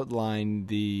 which outline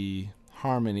the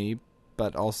harmony,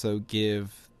 but also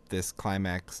give this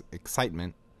climax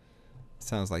excitement, it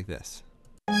sounds like this.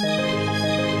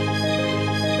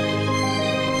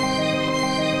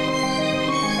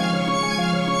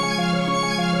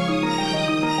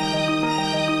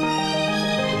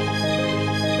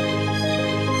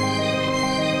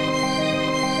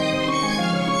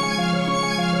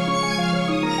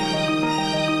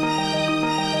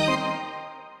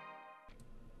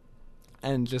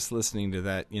 And just listening to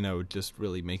that, just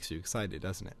really makes you excited,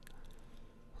 doesn't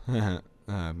it?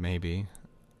 Maybe.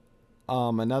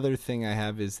 Another thing I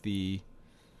have is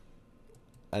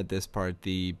at this part,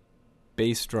 the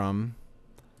bass drum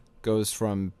goes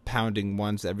from pounding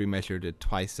once every measure to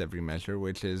twice every measure,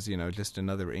 which is, just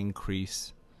another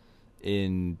increase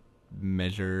in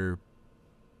measure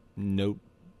note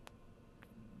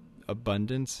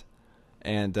abundance.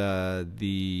 And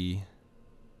the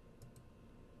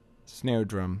snare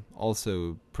drum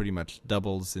also pretty much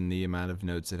doubles in the amount of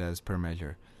notes it has per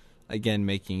measure. Again,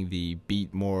 making the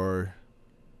beat more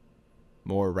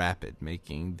rapid,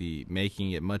 making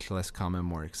it much less calm and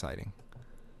more exciting.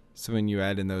 So when you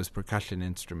add in those percussion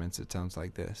instruments, it sounds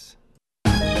like this.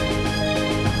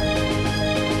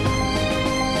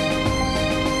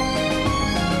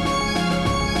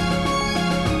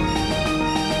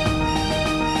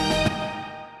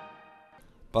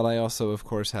 But I also, of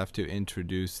course, have to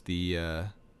introduce the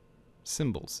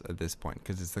cymbals at this point,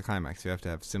 because it's the climax. You have to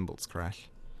have cymbals crash.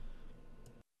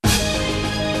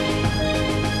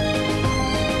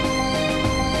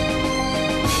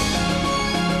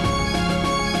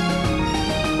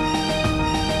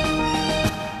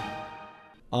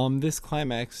 This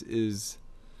climax is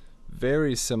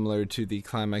very similar to the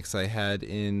climax I had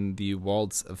in the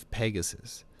Waltz of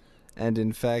Pegasus. And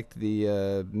in fact,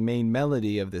 the main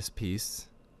melody of this piece,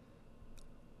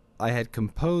 I had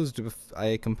composed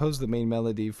the main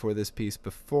melody for this piece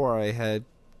before I had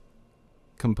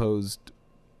composed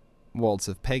Waltz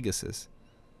of Pegasus.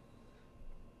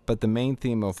 But the main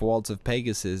theme of Waltz of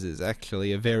Pegasus is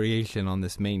actually a variation on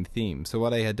this main theme. So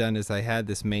what I had done is I had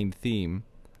this main theme.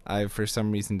 I, for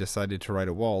some reason, decided to write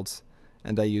a waltz,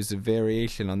 and I used a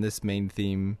variation on this main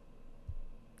theme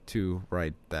to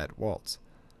write that waltz.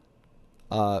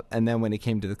 And then when it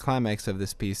came to the climax of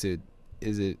this piece, it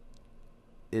is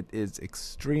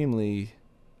extremely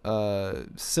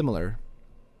similar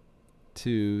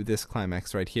to this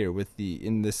climax right here,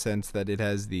 in the sense that it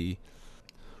has the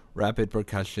rapid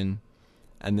percussion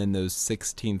and then those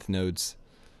 16th notes,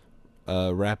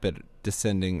 rapid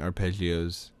descending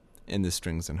arpeggios in the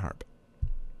strings and harp.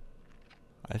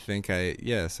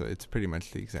 So it's pretty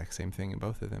much the exact same thing in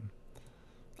both of them.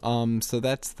 So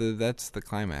that's the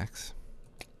climax.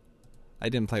 I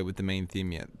didn't play with the main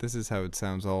theme yet. This is how it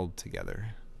sounds all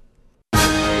together.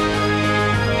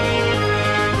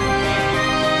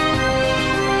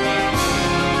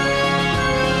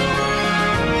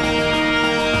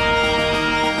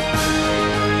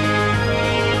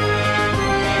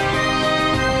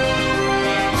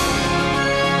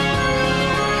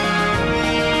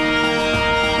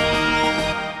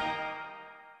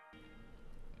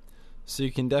 So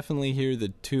you can definitely hear the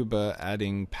tuba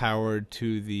adding power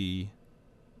to the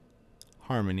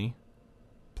harmony.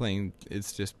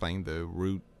 It's just playing the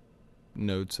root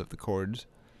notes of the chords.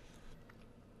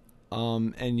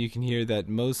 And you can hear that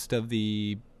most of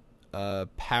the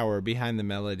power behind the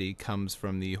melody comes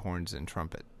from the horns and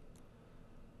trumpet.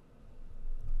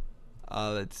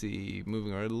 Let's see,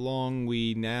 moving right along,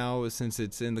 since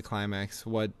it's in the climax,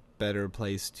 what better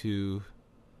place to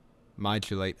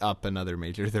modulate up another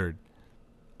major third?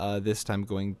 This time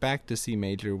going back to C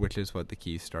major, which is what the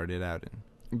key started out in.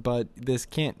 But this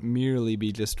can't merely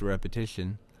be just a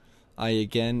repetition. I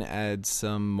again add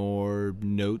some more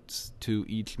notes to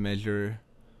each measure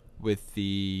with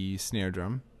the snare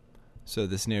drum. So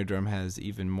the snare drum has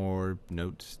even more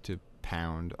notes to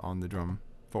pound on the drum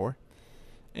for.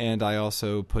 And I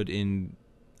also put in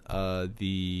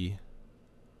the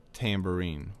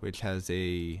tambourine, which has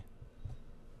a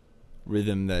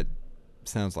rhythm that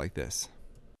sounds like this.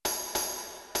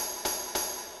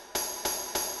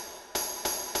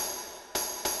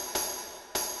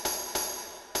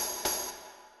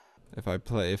 If I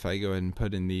go ahead and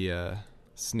put in the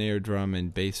snare drum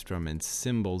and bass drum and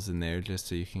cymbals in there, just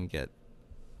so you can get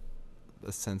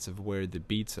a sense of where the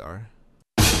beats are.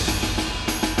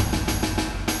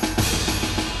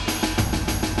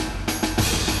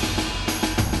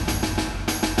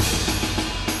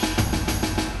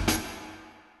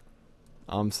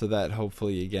 So that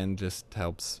hopefully again just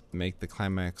helps make the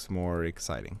climax more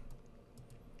exciting.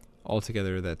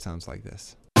 Altogether, that sounds like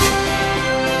this.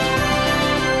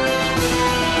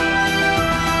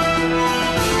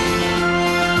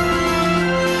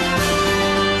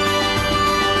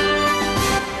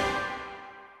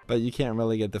 But you can't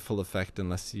really get the full effect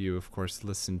unless you, of course,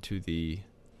 listen to the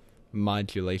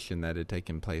modulation that had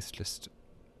taken place just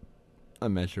a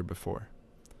measure before,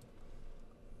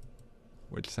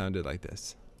 which sounded like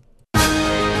this.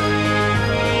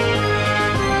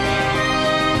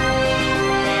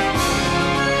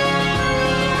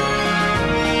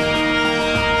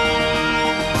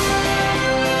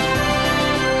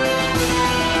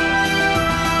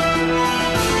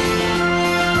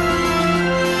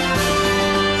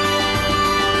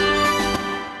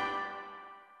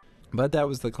 But that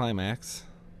was the climax.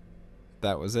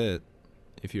 That was it.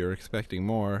 If you're expecting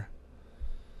more,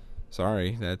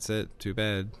 sorry, that's it. Too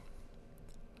bad.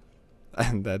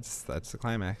 And that's the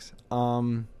climax.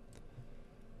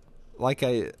 Like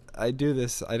I do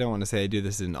this, I don't want to say I do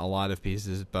this in a lot of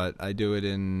pieces, but I do it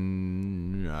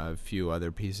in a few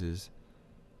other pieces.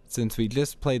 Since we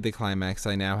just played the climax,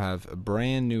 I now have a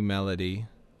brand new melody,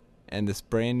 and this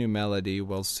brand new melody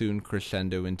will soon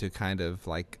crescendo into kind of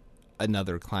like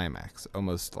another climax,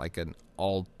 almost like an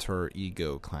alter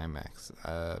ego climax.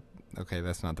 Okay,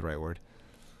 that's not the right word.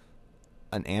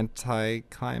 An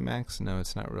anti-climax? No,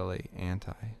 it's not really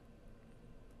anti.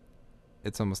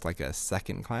 It's almost like a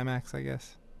second climax, I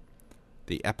guess.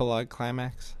 The epilogue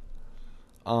climax.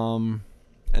 And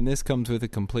this comes with a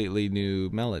completely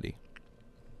new melody.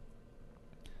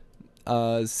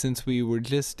 Since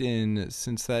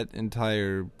that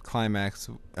entire climax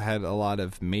had a lot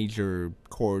of major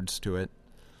chords to it,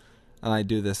 and I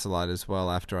do this a lot as well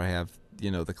after I have,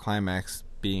 the climax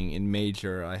being in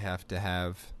major, I have to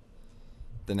have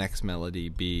the next melody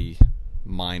be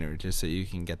minor, just so you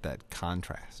can get that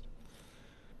contrast.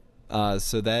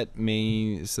 So that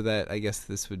I guess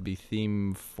this would be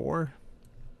theme 4,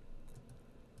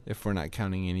 if we're not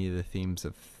counting any of the themes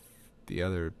of the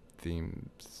other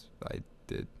themes I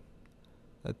did.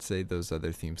 Let's say those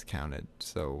other themes counted.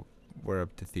 So we're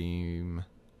up to theme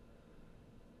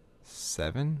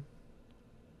 7.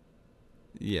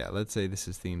 Yeah, let's say this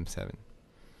is theme 7.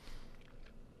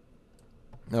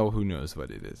 Oh, who knows what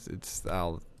it is?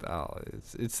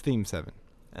 It's theme 7,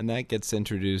 and that gets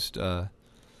introduced.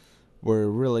 We're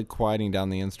really quieting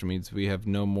down the instruments. We have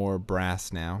no more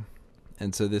brass now,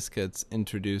 and so this gets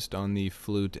introduced on the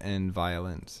flute and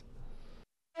violins.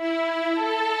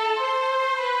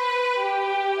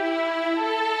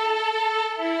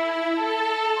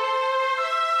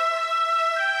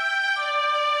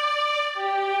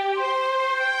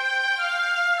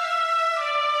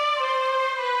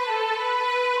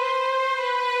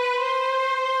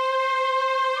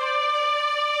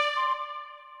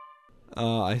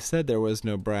 I said there was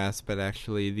no brass, but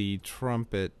actually the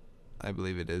trumpet, I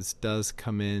believe it is, does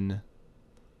come in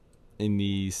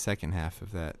the second half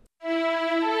of that.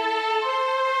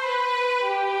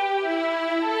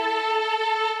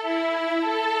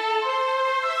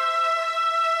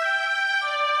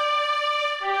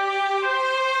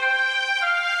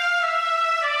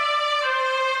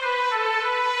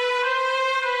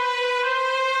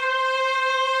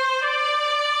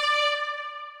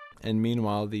 And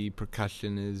meanwhile, the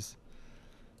percussion is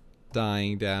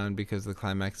dying down because the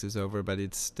climax is over, but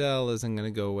it still isn't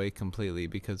going to go away completely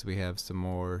because we have some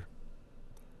more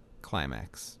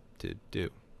climax to do,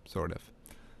 sort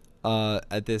of.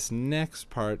 At this next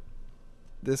part,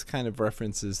 this kind of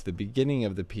references the beginning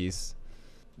of the piece.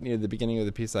 Near the beginning of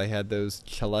the piece, I had those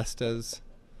celestas.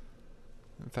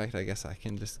 In fact, I guess I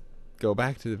can just go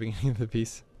back to the beginning of the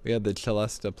piece. We had the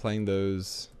celesta playing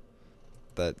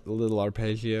that little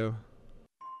arpeggio.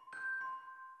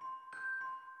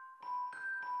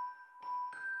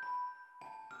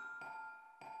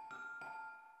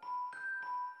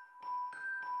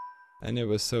 And it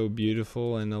was so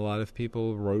beautiful, and a lot of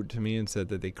people wrote to me and said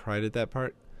that they cried at that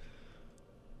part.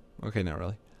 Okay, not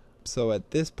really. So at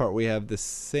this part we have the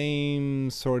same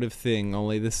sort of thing,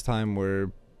 only this time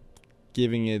we're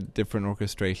giving it different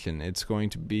orchestration. It's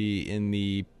going to be in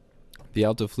the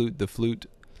alto flute, the flute,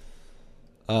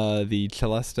 the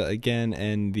celesta again,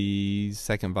 and the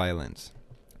second violins.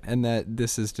 And that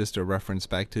this is just a reference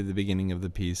back to the beginning of the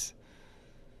piece.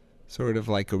 sort of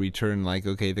like a return, like,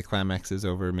 okay, the climax is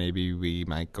over, maybe we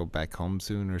might go back home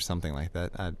soon or something like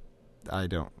that. I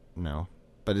don't know,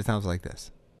 but it sounds like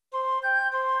this.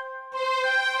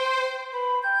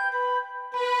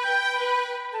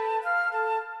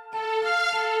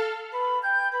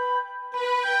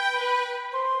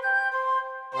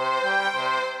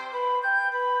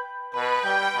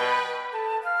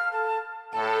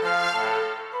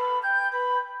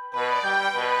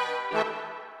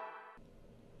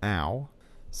 Ow.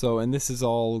 So, and this is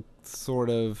all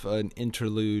sort of an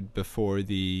interlude before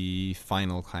the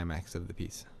final climax of the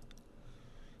piece.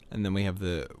 And then we have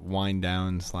the wind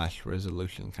down /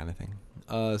 resolution kind of thing.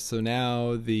 So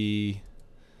now the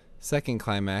second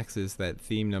climax is that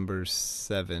theme number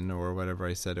 7 or whatever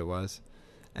I said it was.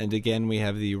 And again we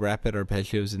have the rapid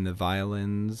arpeggios in the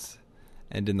violins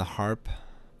and in the harp.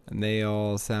 And they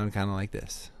all sound kind of like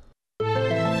this.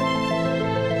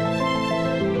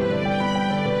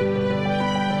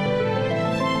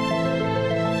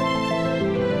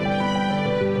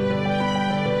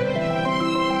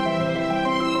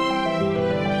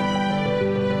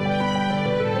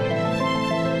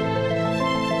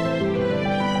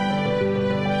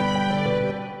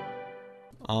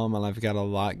 And I've got a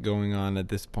lot going on at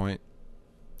this point.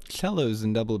 Cellos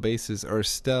and double basses are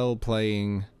still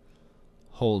playing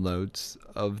whole notes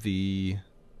of the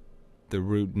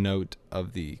root note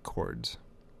of the chords.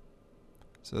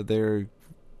 So they're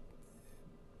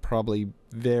probably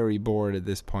very bored at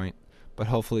this point, but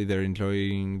hopefully they're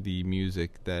enjoying the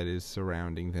music that is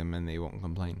surrounding them and they won't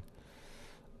complain.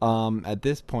 At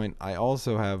this point, I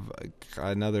also have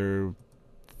another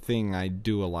thing I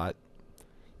do a lot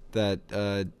that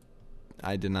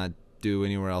I did not do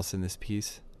anywhere else in this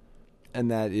piece,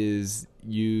 and that is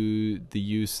the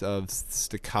use of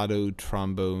staccato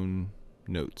trombone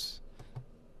notes.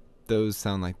 Those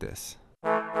sound like this.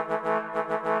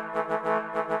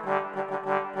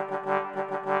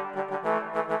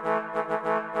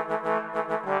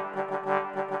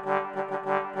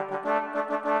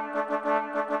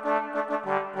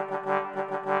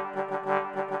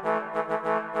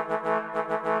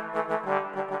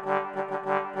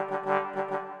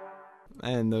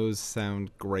 And those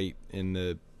sound great in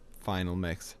the final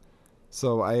mix.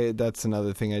 So that's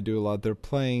another thing I do a lot. They're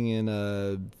playing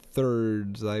in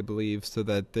thirds, I believe, so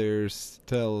that there's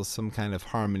still some kind of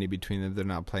harmony between them. They're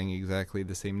not playing exactly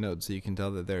the same notes, so you can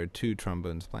tell that there are two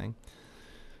trombones playing.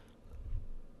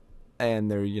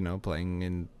 And they're, playing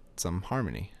in some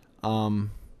harmony.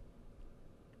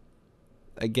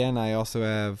 Again, I also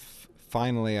have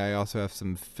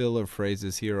some filler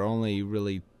phrases here, only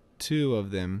really 2 of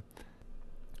them.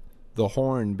 The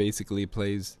horn basically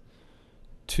plays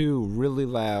 2 really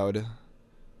loud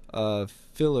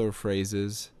filler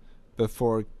phrases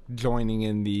before joining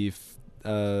in the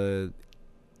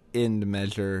end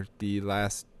measure, the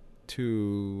last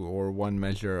 2 or 1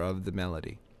 measure of the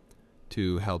melody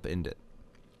to help end it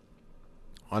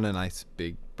on a nice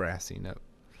big brassy note.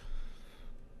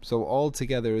 So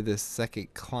altogether, this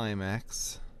second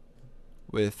climax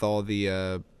with all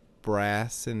the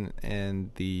brass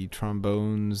and the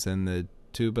trombones and the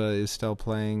tuba is still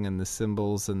playing, and the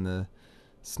cymbals and the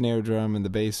snare drum and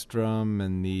the bass drum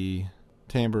and the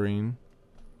tambourine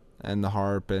and the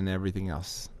harp and everything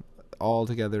else. All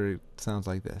together it sounds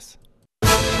like this.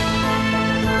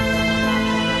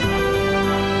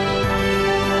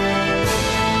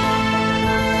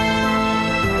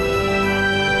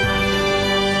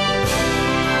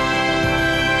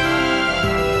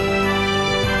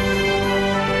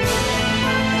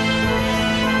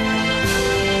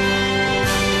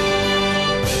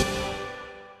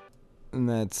 And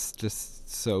that's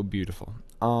just so beautiful.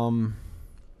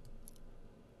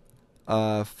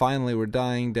 Finally we're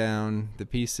dying down. The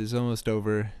piece is almost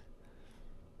over.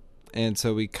 And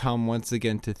so we come once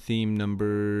again to theme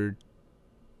number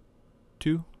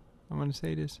 2, I want to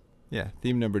say it is. Yeah,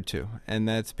 theme number 2. And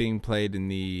that's being played in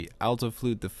the alto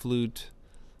flute, the flute,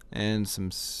 and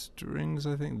some strings,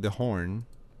 I think. The horn.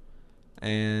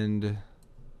 And,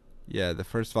 yeah, the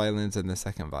first violins and the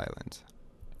second violins.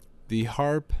 The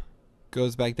harp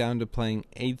goes back down to playing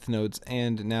 8th notes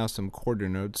and now some quarter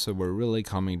notes, so we're really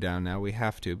calming down now. We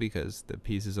have to because the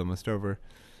piece is almost over.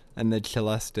 And the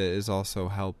celesta is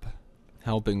also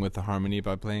helping with the harmony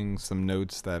by playing some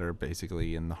notes that are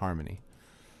basically in the harmony.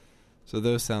 So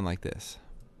those sound like this.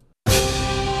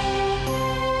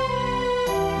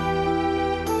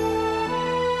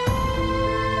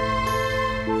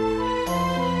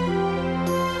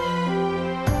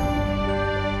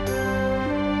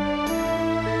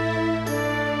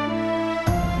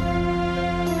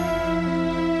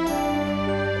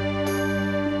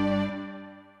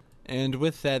 And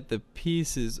with that, the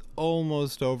piece is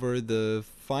almost over. The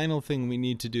final thing we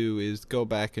need to do is go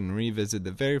back and revisit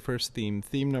the very first theme,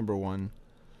 theme number 1,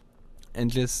 and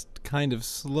just kind of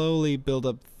slowly build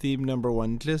up theme number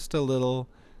 1 just a little,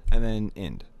 and then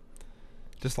end.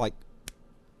 Just like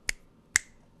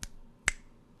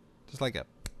a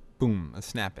boom, a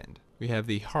snap end. We have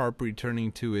the harp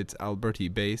returning to its Alberti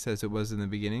bass as it was in the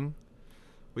beginning.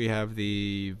 We have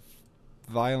the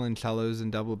violoncellos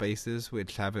and double basses,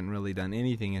 which haven't really done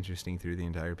anything interesting through the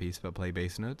entire piece but play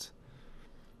bass notes,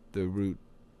 the root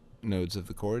nodes of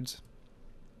the chords.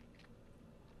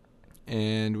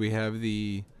 And we have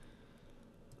the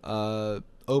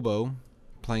oboe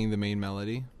playing the main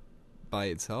melody by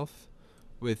itself,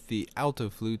 with the alto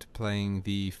flute playing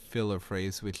the filler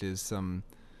phrase, which is some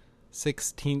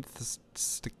 16th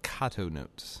staccato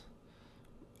notes,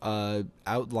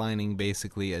 outlining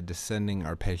basically a descending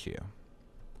arpeggio.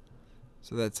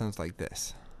 So that sounds like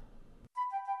this.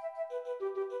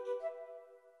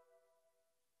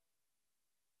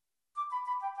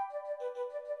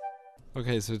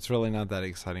 Okay, so it's really not that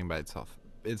exciting by itself.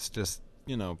 It's just,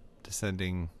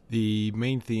 descending. The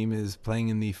main theme is playing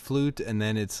in the flute, and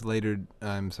then it's being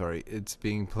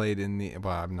played in the,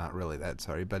 I'm not really that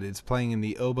sorry, but it's playing in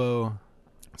the oboe.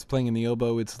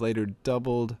 It's later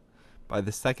doubled by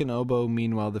the second oboe.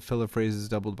 Meanwhile, the filler phrase is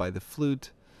doubled by the flute.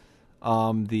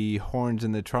 The horns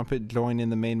and the trumpet join in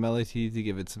the main melody to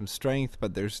give it some strength,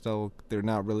 but they're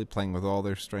not really playing with all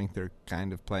their strength. They're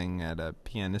kind of playing at a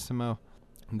pianissimo.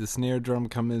 The snare drum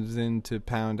comes in to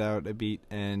pound out a beat,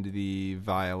 and the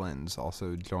violins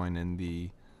also join in the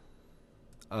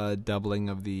doubling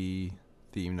of the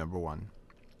theme number 1.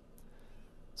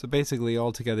 So basically,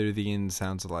 altogether, the end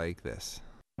sounds like this.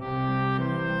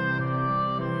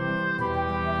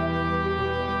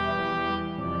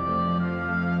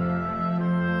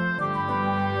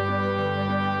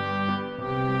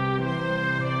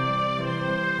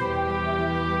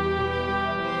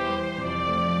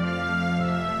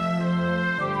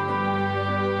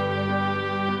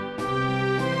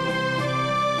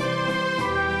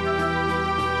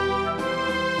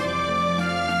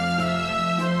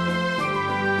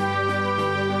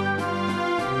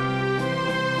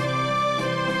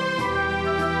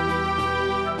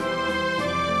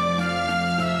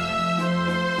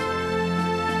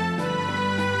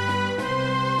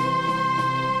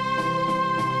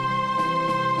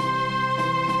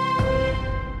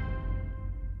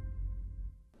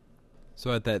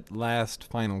 So at that last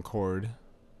final chord,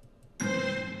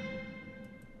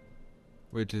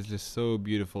 which is just so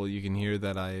beautiful, you can hear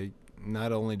that I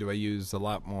use a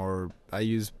lot more, I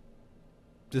use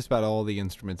just about all the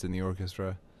instruments in the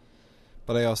orchestra,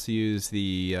 but I also use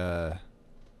the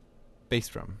bass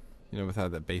drum. Without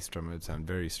that bass drum it would sound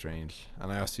very strange.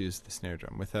 And I also use the snare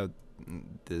drum. Without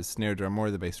the snare drum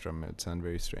or the bass drum it would sound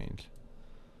very strange.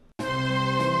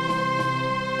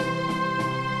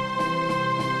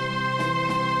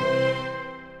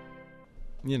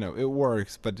 It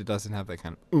works, but it doesn't have that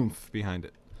kind of oomph behind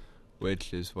it,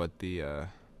 which is what the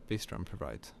bass drum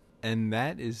provides. And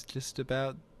that is just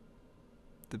about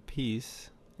the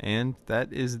piece, and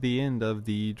that is the end of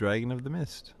the Dragon of the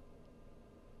Mist.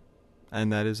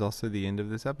 And that is also the end of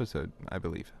this episode, I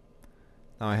believe.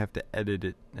 Now I have to edit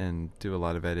it and do a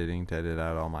lot of editing to edit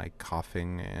out all my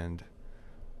coughing and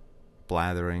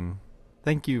blathering.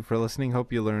 Thank you for listening.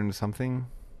 Hope you learned something.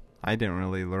 I didn't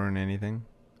really learn anything.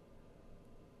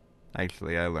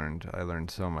 Actually, I learned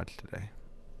so much today.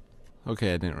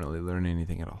 Okay, I didn't really learn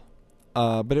anything at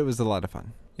all. But it was a lot of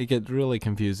fun. It gets really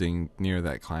confusing near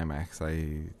that climax.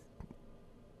 I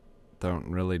don't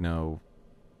really know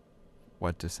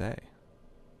what to say.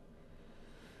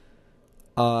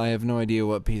 I have no idea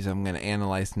what piece I'm going to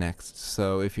analyze next,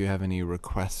 so if you have any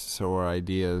requests or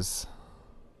ideas,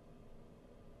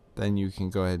 then you can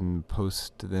go ahead and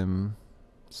post them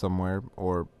somewhere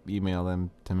or email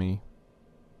them to me.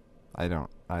 I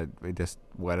just,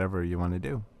 whatever you want to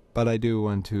do. But I do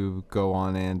want to go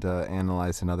on and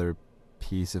analyze another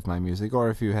piece of my music, or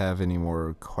if you have any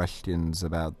more questions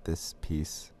about this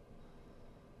piece.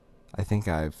 I think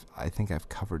I've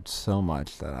covered so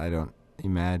much that I don't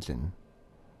imagine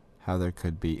how there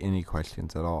could be any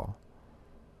questions at all.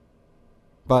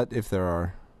 But if there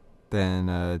are,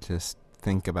 then just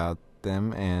think about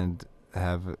them and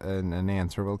have an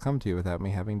answer will come to you without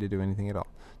me having to do anything at all.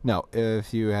 No,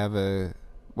 if you have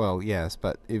yes,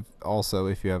 but if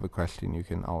you have a question, you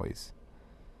can always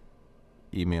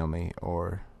email me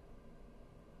or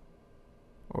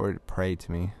pray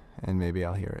to me, and maybe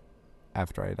I'll hear it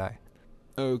after I die.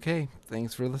 Okay,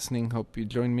 thanks for listening. Hope you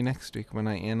join me next week when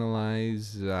I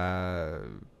analyze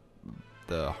the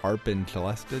the harp and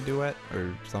celesta duet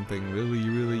or something really,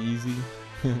 really easy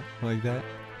like that.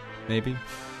 Maybe.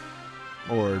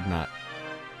 Or not.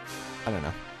 I don't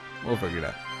know. We'll figure it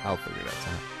out. I'll figure it out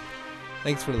somehow.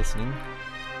 Thanks for listening,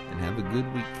 and have a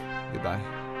good week. Goodbye.